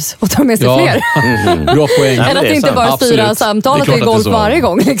kvinnan trivs och tar med sig fler. Bra poäng. Än att inte bara styra samtalet i golf varje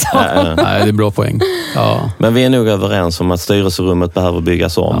gång. Liksom. Nej, det är bra poäng. Ja. Men vi är nog överens om att styrelserummet behöver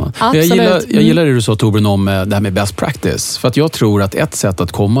byggas om. Ja. Jag gillar det du sa, Torbjörn, om det här med best practice. För att jag tror att ett sätt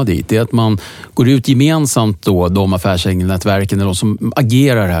att komma dit är att man går ut gemensamt då, de affärsängelsnätverken eller de som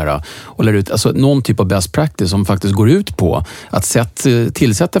agerar här och lär ut alltså, någon typ av best practice som faktiskt går ut på att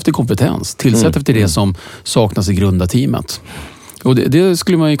tillsätt efter kompetens, tillsätt efter det som saknas i grundateamet. Och det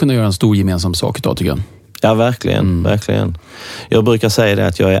skulle man ju kunna göra en stor gemensam sak idag tycker jag. Ja, verkligen. Verkligen. Jag brukar säga det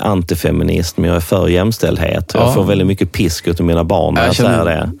att jag är antifeminist, men jag är för jämställdhet. Jag får väldigt mycket pisk ut av mina barn när jag säger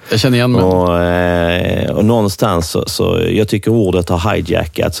det. Jag känner igen mig. Och någonstans så jag tycker ordet har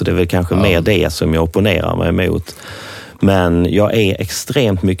hijackat, så det är väl kanske mer det som jag opponerar mig emot. Men jag är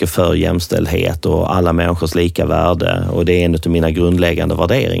extremt mycket för jämställdhet och alla människors lika värde. Och det är en av mina grundläggande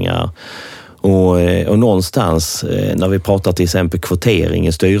värderingar. Och någonstans, när vi pratar till exempel kvotering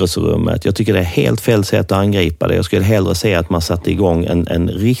i styrelserummet, jag tycker det är helt fel sätt att angripa det. Jag skulle hellre se att man satte igång en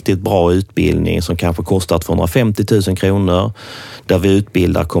riktigt bra utbildning som kanske kostar 250 000 kronor, där vi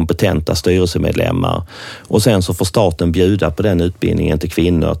utbildar kompetenta styrelsemedlemmar. Och sen så får staten bjuda på den utbildningen till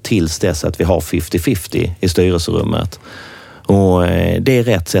kvinnor tills dess att vi har 50-50 i styrelserummet. Och det är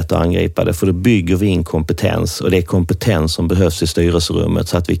rätt sätt att angripa det, för då bygger vi in kompetens, och det är kompetens som behövs i styrelserummet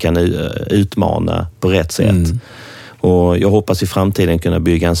så att vi kan utmana på rätt sätt. Och jag hoppas i framtiden kunna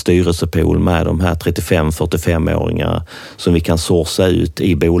bygga en styrelsepool med de här 35-45-åringar som vi kan sourca ut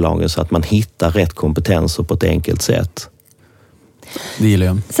i bolagen så att man hittar rätt kompetenser på ett enkelt sätt. Det gillar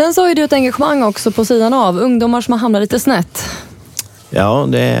jag. Sen så har ju du ett engagemang också på sidan av ungdomar som har hamnat lite snett. Ja,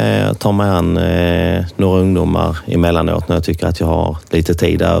 det tar mig an några ungdomar emellanåt när jag tycker att jag har lite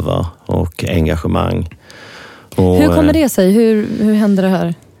tid över och engagemang. Och, hur kommer det sig? Hur hände det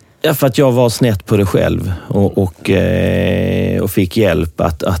här? Ja, för att jag var snett på det själv och fick hjälp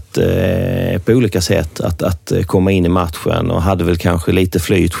att på olika sätt att komma in i matchen, och hade väl kanske lite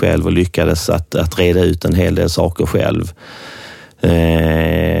flyt själv och lyckades att reda ut en hel del saker själv.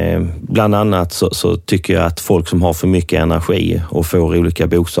 Bland annat så tycker jag att folk som har för mycket energi och får olika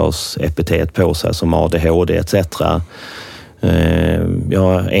bokstavsepitet på sig som ADHD etc. Jag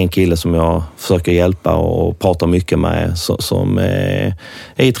har en kille som jag försöker hjälpa och pratar mycket med som är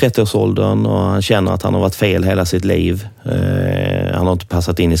i 30-årsåldern, och han känner att han har varit fel hela sitt liv. Han har inte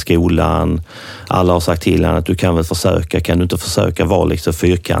passat in i skolan. Alla har sagt till honom att du kan väl försöka, kan du inte försöka vara liksom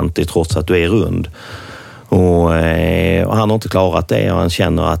fyrkantig trots att du är rund? Och han har inte klarat det, och han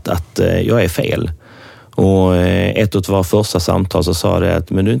känner att jag är fel. Och ett av våra första samtal så sa det att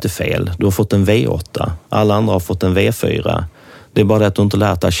men du är inte fel, du har fått en V8. Alla andra har fått en V4. Det är bara det att du inte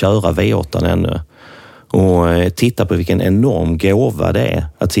lärt dig köra V8 ännu. Och titta på vilken enorm gåva det är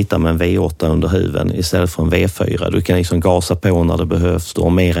att sitta med en V8 under huven istället för en V4. Du kan liksom gasa på när det behövs, du har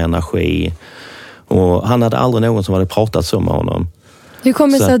mer energi. Och han hade aldrig någon som hade pratat så med honom. Hur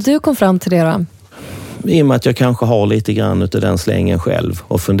kommer det sig att du kom fram till det då? I och med att jag kanske har lite grann utav den slängen själv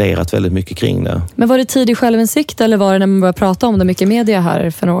och funderat väldigt mycket kring det. Men var det tidig självinsikt, eller var det när man började prata om det mycket i media här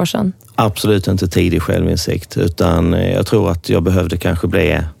för några år sedan? Absolut inte tidig självinsikt, utan jag tror att jag behövde kanske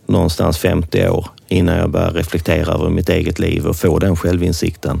bli någonstans 50 år innan jag började reflektera över mitt eget liv och få den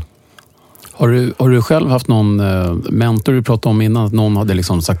självinsikten. Har du själv haft någon mentor du pratade om innan, att någon hade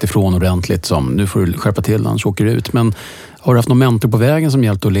liksom sagt ifrån ordentligt som nu får du skärpa till, annars åker du ut. Men har du haft någon mentor på vägen som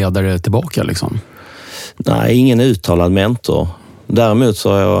hjälpt att leda dig tillbaka liksom? Nej, ingen uttalad mentor. Däremot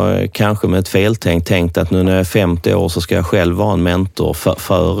så har jag kanske med ett feltänk tänkt att nu när jag är 50 år så ska jag själv vara en mentor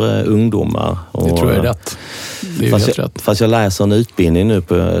för ungdomar. Det tror jag är rätt. Det är helt rätt. Fast jag läser en utbildning nu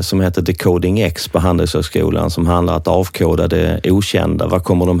som heter Decoding X på Handelshögskolan som handlar om att avkoda det okända. Vad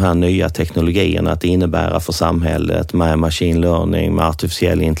kommer de här nya teknologierna att innebära för samhället med machine learning, med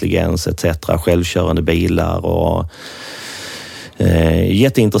artificiell intelligens etc. Självkörande bilar och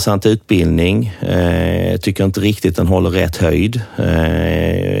jätteintressant utbildning. Tycker inte riktigt den håller rätt höjd.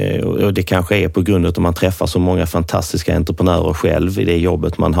 Och det kanske är på grund av att man träffar så många fantastiska entreprenörer själv i det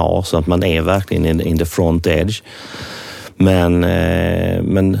jobbet man har så att man är verkligen in the front edge.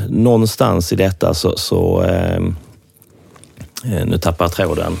 Men någonstans i detta så nu tappar jag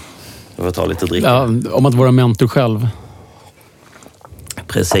tråden. Jag får ta lite dricka. Ja, om att vara mentor själv.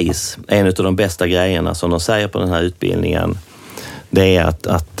 Precis. En av de bästa grejerna som de säger på den här utbildningen det är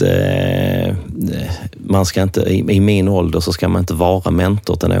att man ska inte, i min ålder så ska man inte vara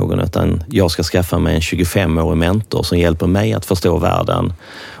mentor till någon utan jag ska skaffa mig en 25-årig mentor som hjälper mig att förstå världen.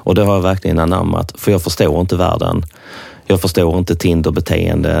 Och det har jag verkligen anammat, för jag förstår inte världen. Jag förstår inte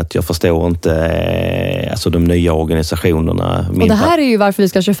Tinder-beteendet, jag förstår inte de nya organisationerna. Och det här är ju varför vi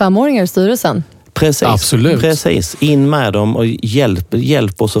ska ha 25-åringar i styrelsen. Precis, absolut. Precis. In med dem och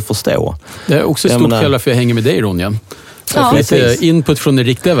hjälp oss att förstå. Det är också ett stort skäl för jag hänger med dig, Ronja. Ja. Lite input från den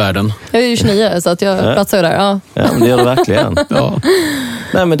riktiga världen. Jag är ju 29 så att jag platsar ju där. Ja, men det gör det verkligen. Ja.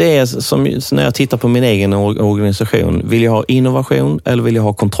 Nej, men det är som när jag tittar på min egen organisation. Vill jag ha innovation eller vill jag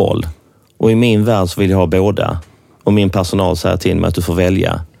ha kontroll? Och i min värld så vill jag ha båda. Och min personal säger till mig att du får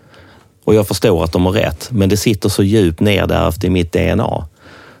välja. Och jag förstår att de har rätt. Men det sitter så djupt ner där efter mitt DNA.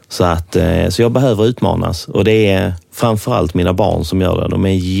 Så jag behöver utmanas. Och det är framförallt mina barn som gör det. De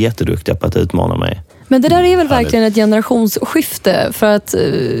är jätteduktiga på att utmana mig. Men det där är väl verkligen ett generationsskifte för att,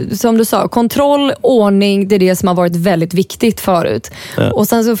 som du sa, kontroll, ordning, det är det som har varit väldigt viktigt förut. Ja. Och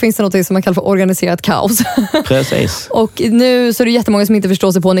sen så finns det något som man kallar för organiserat kaos. Precis. Och nu så är det jättemånga som inte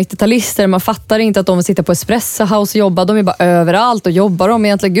förstår sig på 90-talister. Man fattar inte att de vill sitta på Espresso House och jobba. De är bara överallt och jobbar de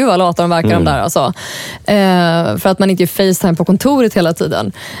egentligen. Gud vad lata de verkar de där alltså. För att man inte gör FaceTime på kontoret hela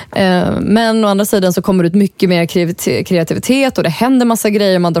tiden. Men å andra sidan så kommer det ut mycket mer kreativitet och det händer massa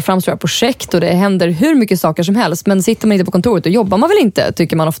grejer. Man drar fram stora projekt och det händer hur mycket saker som helst, men sitter man inte på kontoret och jobbar man väl inte,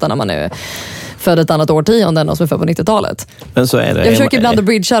 tycker man ofta när man är född ett annat årtionde än de som är född på 90-talet. Men så är det. Jag försöker ibland att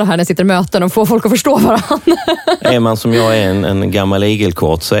bridgea det här när jag sitter i möten och få folk att förstå varandra. Är man som jag är en gammal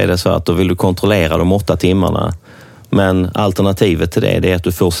igelkort så är det så att då vill du kontrollera de 8 timmarna. Men alternativet till det är att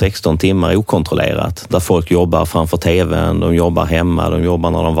du får 16 timmar okontrollerat. Där folk jobbar framför tvn, de jobbar hemma, de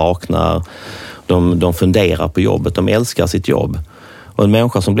jobbar när de vaknar. De funderar på jobbet, de älskar sitt jobb. Och en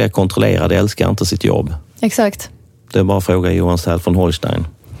människa som blir kontrollerad älskar inte sitt jobb. Exakt. Det är bara att fråga Johan Säll från Holstein.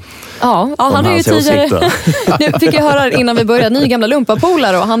 Ja, han är ju tidigare. Nu fick jag höra innan vi började, ny gamla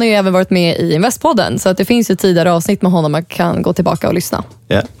lumpapolare och han har ju även varit med i Investpodden. Så att det finns ju tidigare avsnitt med honom man kan gå tillbaka och lyssna.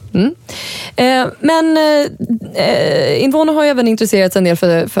 Ja. Mm. Men Invånare har ju även intresserat sig en del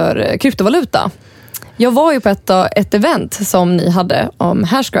för kryptovaluta. Jag var ju på ett event som ni hade om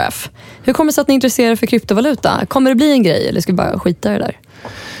Hashgraph. Hur kommer det sig att ni är intresserade för kryptovaluta? Kommer det bli en grej eller ska vi bara skita i det där?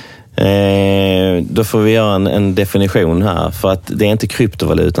 Då får vi göra en definition här. För att det är inte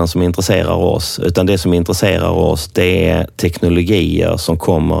kryptovalutan som intresserar oss. Utan det som intresserar oss det är teknologier som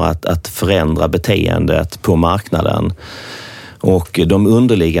kommer att förändra beteendet på marknaden. Och de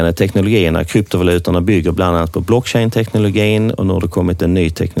underliggande teknologierna, kryptovalutorna bygger bland annat på blockchain-teknologin och nu har det kommit en ny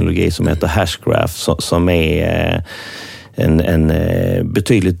teknologi som heter Hashgraph som är en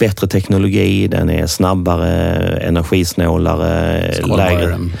betydligt bättre teknologi. Den är snabbare, energisnålare,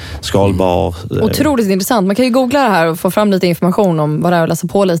 lägre skalbar. Otroligt intressant. Man kan ju googla det här och få fram lite information om vad det är och läsa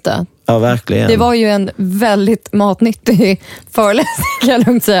på lite. Ja, verkligen. Det var ju en väldigt matnyttig föreläsning kan jag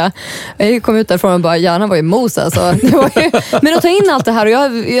lugnt säga. Jag kom ut därifrån och bara, hjärnan var ju mos alltså. Det var ju, men att ta in allt det här och jag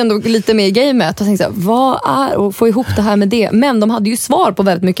är ju ändå lite med i gamet och tänkte så här, vad är och få ihop det här med det. Men de hade ju svar på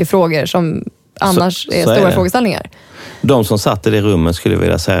väldigt mycket frågor som annars är stora frågeställningar. De som satt i det rummet skulle jag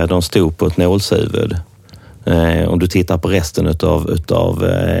vilja säga, de stod på ett nålshuvud. Om du tittar på resten utav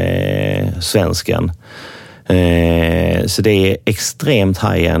svensken. Så det är extremt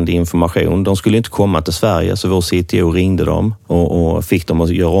high-end information. De skulle inte komma till Sverige så vår CTO ringde dem och fick dem att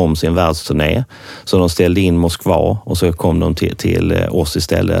göra om sin världsturné. Så de ställde in Moskva och så kom de till oss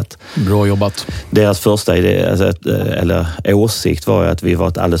istället. Bra jobbat. Deras första åsikt var att vi var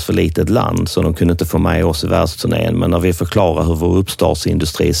ett alldeles för litet land så de kunde inte få med oss i världsturnén. Men när vi förklarar hur vår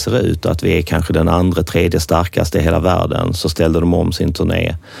uppstartsindustri ser ut, att vi är kanske den andra, tredje starkaste i hela världen, så ställde de om sin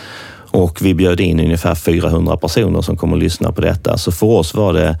turné. Och vi bjöd in ungefär 400 personer som kommer att lyssna på detta. Så för oss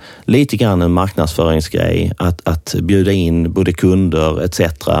var det lite grann en marknadsföringsgrej att bjuda in både kunder etc.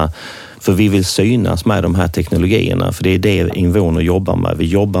 För vi vill synas med de här teknologierna, för det är det Invåner jobbar med. Vi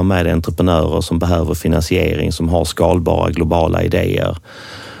jobbar med entreprenörer som behöver finansiering, som har skalbara globala idéer.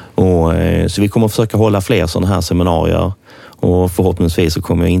 Så vi kommer att försöka hålla fler sådana här seminarier. Och förhoppningsvis så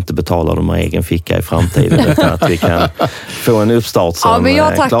kommer jag inte betala dem med egen ficka i framtiden, utan att vi kan få en uppstart som men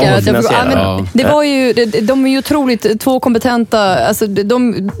jag tackar klarar att finansiera. Det var ju, de är ju otroligt två kompetenta, alltså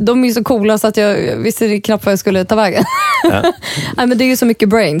de är ju så coola så att jag visste knappt vad jag skulle ta vägen. Ja. Men det är ju så mycket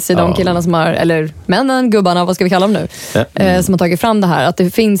brains i de killarna som har, eller männen, gubbarna, vad ska vi kalla dem nu, som har tagit fram det här. Att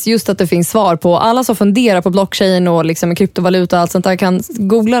det finns svar på alla som funderar på blockchain och liksom kryptovaluta och allt sånt där kan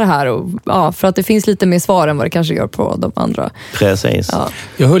googla det här. Och, för att det finns lite mer svar än vad det kanske gör på de andra. Precis. Ja.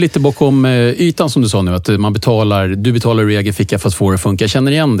 Jag hör lite bakom ytan som du sa nu, att du betalar ur egen ficka för att få det att funka. Jag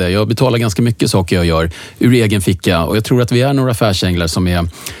känner igen det. Jag betalar ganska mycket saker jag gör ur egen ficka, och jag tror att vi är några affärsänglar som är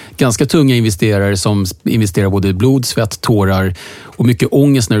ganska tunga investerare som investerar både blod, svett, tårar och mycket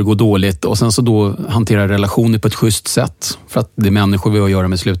ångest när det går dåligt, och sen så då hanterar relationer på ett schysst sätt för att det är människor vi har att göra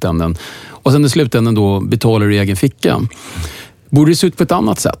med i slutändan. Och sen i slutändan då betalar ur egen ficka. Borde det se ut på ett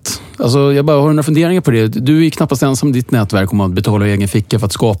annat sätt? Alltså, jag bara har några funderingar på det. Du är ju knappast ensam i ditt nätverk om att betala egen ficka för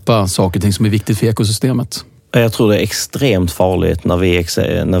att skapa saker och ting som är viktigt för ekosystemet. Jag tror det är extremt farligt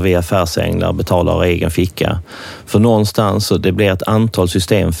när vi affärsänglar betalar egen ficka. För någonstans så det blir ett antal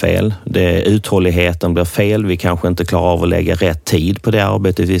systemfel. Uthålligheten blir fel. Vi kanske inte klarar av att lägga rätt tid på det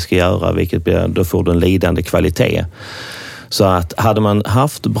arbetet vi ska göra, då får du en lidande kvalitet. Så att hade man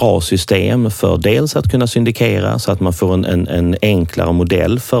haft bra system för dels att kunna syndikera så att man får en enklare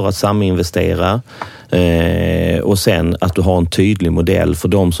modell för att saminvestera, och sen att du har en tydlig modell för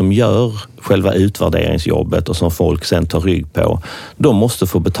de som gör själva utvärderingsjobbet och som folk sen tar rygg på. De måste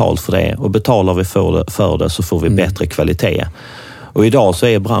få betalt för det, och betalar vi för det så får vi bättre kvalitet. Och idag så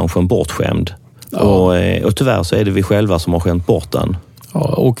är branschen bortskämd. Och tyvärr så är det vi själva som har skämt bort den. Ja,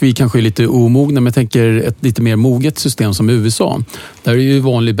 och vi kanske är lite omogna, men jag tänker ett lite mer moget system som USA. Där är ju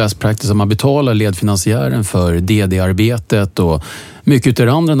vanlig best practice att man betalar ledfinansiären för DD-arbetet och mycket av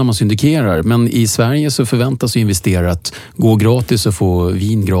det andra när man syndikerar. Men i Sverige så förväntas ju investerare att gå gratis och få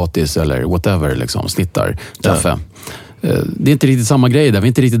vin gratis eller whatever, liksom, snittar, kaffe. Ja. Det är inte riktigt samma grej där, vi är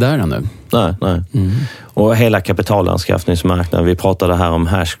inte riktigt där ännu. Nej. Och hela kapitalanskaffningsmarknaden, vi pratade här om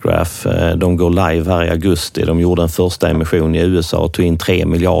Hashgraph, de går live här i augusti. De gjorde en första emission i USA och tog in 3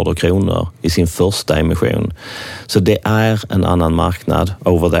 miljarder kronor i sin första emission. Så det är en annan marknad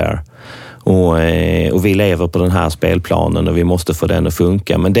over there. Och vi lever på den här spelplanen och vi måste få den att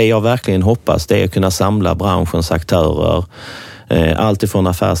funka. Men det jag verkligen hoppas, det är att kunna samla branschens aktörer, allt ifrån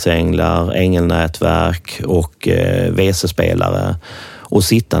affärsänglar, ängelnätverk och VC-spelare, och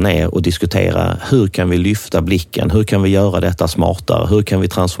sitta ner och diskutera hur kan vi lyfta blicken, hur kan vi göra detta smartare, hur kan vi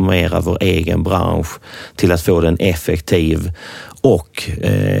transformera vår egen bransch till att få den effektiv och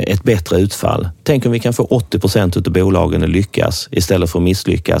ett bättre utfall. Tänk om vi kan få 80% av bolagen att lyckas istället för att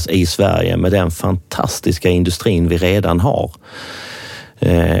misslyckas i Sverige med den fantastiska industrin vi redan har.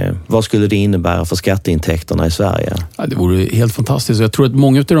 Vad skulle det innebära för skatteintäkterna i Sverige? Ja, det vore helt fantastiskt. Jag tror att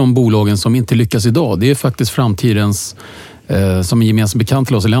många av de bolagen som inte lyckas idag, det är faktiskt framtidens, som en gemensam bekant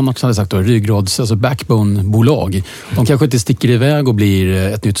till oss, Lennart hade sagt, ryggrads, alltså backbone-bolag. De kanske inte sticker iväg och blir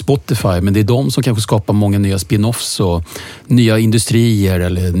ett nytt Spotify, men det är de som kanske skapar många nya spin-offs och nya industrier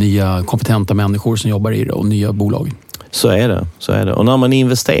eller nya kompetenta människor som jobbar i det och nya bolag. Så är det. Och när man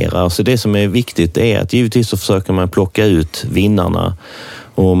investerar, så det som är viktigt är att givetvis så försöker man plocka ut vinnarna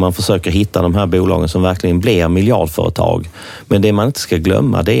och man försöker hitta de här bolagen som verkligen blir miljardföretag. Men det man inte ska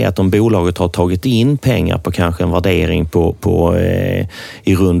glömma, det är att om bolaget har tagit in pengar på kanske en värdering på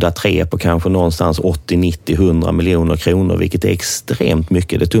i runda 3 på kanske någonstans 80, 90, 100 miljoner kronor, vilket är extremt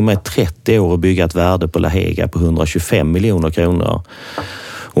mycket. Det tog mig 30 år att bygga ett värde på LaHega på 125 miljoner kronor.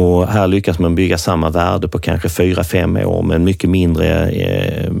 Och här lyckas man bygga samma värde på kanske 4-5 år med en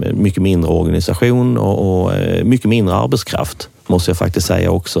mycket mindre organisation och mycket mindre arbetskraft, måste jag faktiskt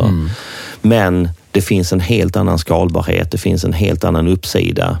säga också. Men det finns en helt annan skalbarhet, det finns en helt annan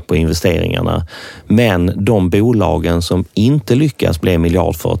uppsida på investeringarna. Men de bolagen som inte lyckas bli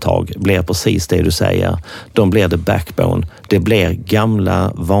miljardföretag blir precis det du säger. De blir the backbone. Det blir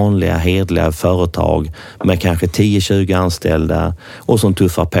gamla, vanliga, hederliga företag med kanske 10-20 anställda och som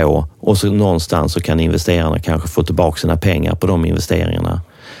tuffar på. Och så någonstans så kan investerarna kanske få tillbaka sina pengar på de investeringarna.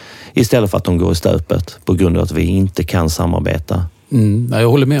 Istället för att de går i stöpet på grund av att vi inte kan samarbeta. Jag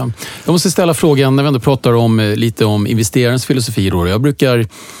håller med. Jag måste ställa frågan när vi ändå pratar om lite om investerarens filosofi. Då. Jag brukar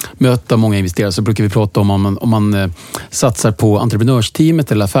möta många investerare, så brukar vi prata om man satsar på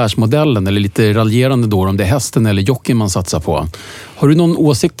entreprenörsteamet eller affärsmodellen, eller lite raljerande då om det är hästen eller jockeyn man satsar på. Har du någon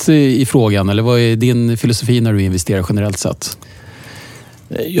åsikt i frågan, eller vad är din filosofi när du investerar generellt sett?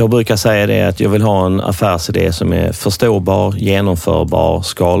 Jag brukar säga det att jag vill ha en affärsidé som är förståbar, genomförbar,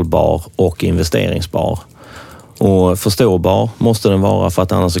 skalbar och investeringsbar. Och förståbar måste den vara, för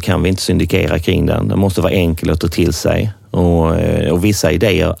att annars så kan vi inte syndikera kring den. Den måste vara enkel att ta till sig. Och vissa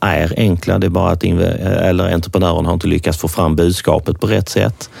idéer är enkla, det är bara att entreprenören har inte lyckats få fram budskapet på rätt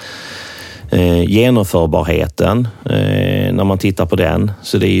sätt. Genomförbarheten, när man tittar på den,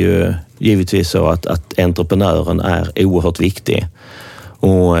 så det är ju givetvis så att entreprenören är oerhört viktig.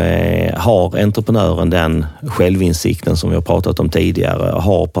 Och har entreprenören den självinsikten som vi har pratat om tidigare,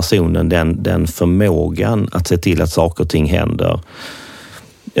 har personen den förmågan att se till att saker och ting händer.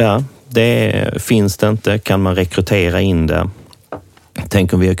 Ja, det finns det inte. Kan man rekrytera in det?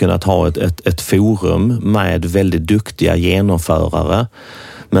 Tänk om vi har kunnat ha ett forum med väldigt duktiga genomförare,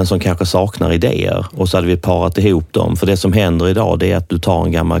 men som kanske saknar idéer, och så hade vi parat ihop dem. För det som händer idag, det är att du tar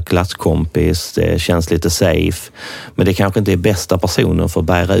en gammal klasskompis, det känns lite safe, men det kanske inte är bästa personen för att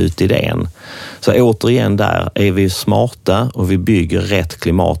bära ut idén. Så återigen, där är vi smarta och vi bygger rätt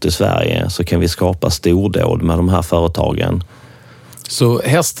klimat i Sverige, så kan vi skapa stordåd med de här företagen. Så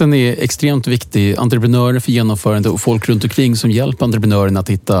hästen är extremt viktig, entreprenörer för genomförande och folk runt omkring som hjälper entreprenören att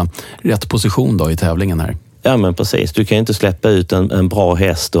hitta rätt position då i tävlingen här. Ja, men precis. Du kan inte släppa ut en bra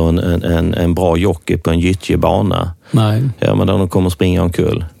häst och en bra jockey på en gyttjig bana. Nej. Ja, men de kommer springa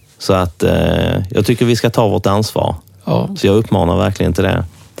omkull. Så att jag tycker vi ska ta vårt ansvar. Ja. Så jag uppmanar verkligen till det.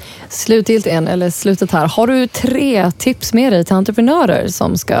 Slutet här. Har du 3 tips med dig till entreprenörer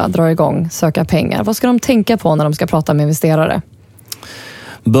som ska dra igång, söka pengar? Vad ska de tänka på när de ska prata med investerare?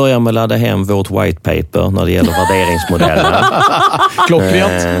 Börja med att ladda hem vårt white paper när det gäller värderingsmodellen.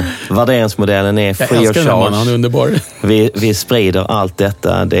 Klockrent. Värderingsmodellen är free of charge. Han är underbar. Vi sprider allt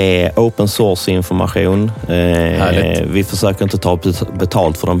detta. Det är open source information. Vi försöker inte ta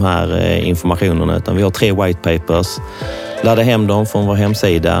betalt för de här informationerna, utan vi har 3 white papers. Ladda hem dem från vår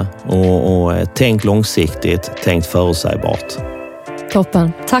hemsida och tänk långsiktigt, tänk förutsägbart.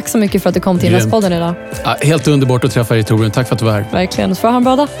 Toppen. Tack så mycket för att du kom till Investpodden idag. Ja, helt underbart att träffa dig, Torbjörn. Tack för att du var här. Verkligen. Så får ha en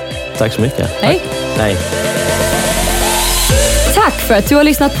bra dag. Tack så mycket. Hej. Hej. Tack för att du har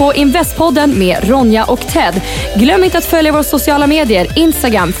lyssnat på Investpodden med Ronja och Ted. Glöm inte att följa våra sociala medier,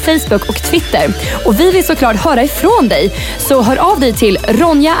 Instagram, Facebook och Twitter. Och vi vill såklart höra ifrån dig. Så hör av dig till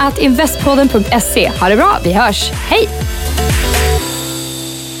ronja@investpodden.se. Ha det bra, vi hörs. Hej!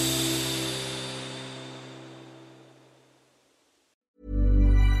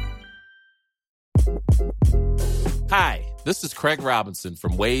 Hi, this is Craig Robinson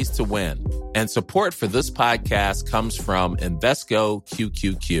from Ways to Win, and support for this podcast comes from Invesco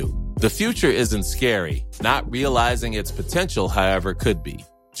QQQ. The future isn't scary. Not realizing its potential, however, could be.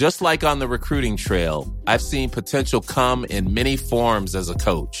 Just like on the recruiting trail, I've seen potential come in many forms as a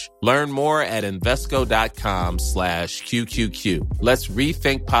coach. Learn more at Invesco.com/QQQ. Let's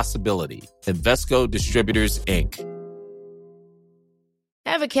rethink possibility. Invesco Distributors, Inc.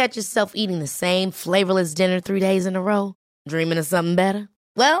 Ever catch yourself eating the same flavorless dinner 3 days in a row? Dreaming of something better?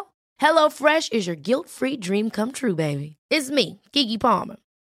 Well, HelloFresh is your guilt-free dream come true, baby. It's me, Keke Palmer.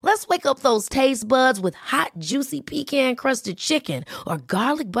 Let's wake up those taste buds with hot, juicy pecan-crusted chicken or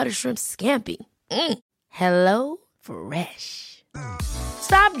garlic butter shrimp scampi. Hello Fresh.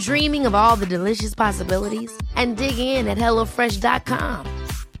 Stop dreaming of all the delicious possibilities and dig in at HelloFresh.com.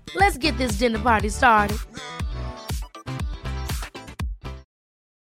 Let's get this dinner party started.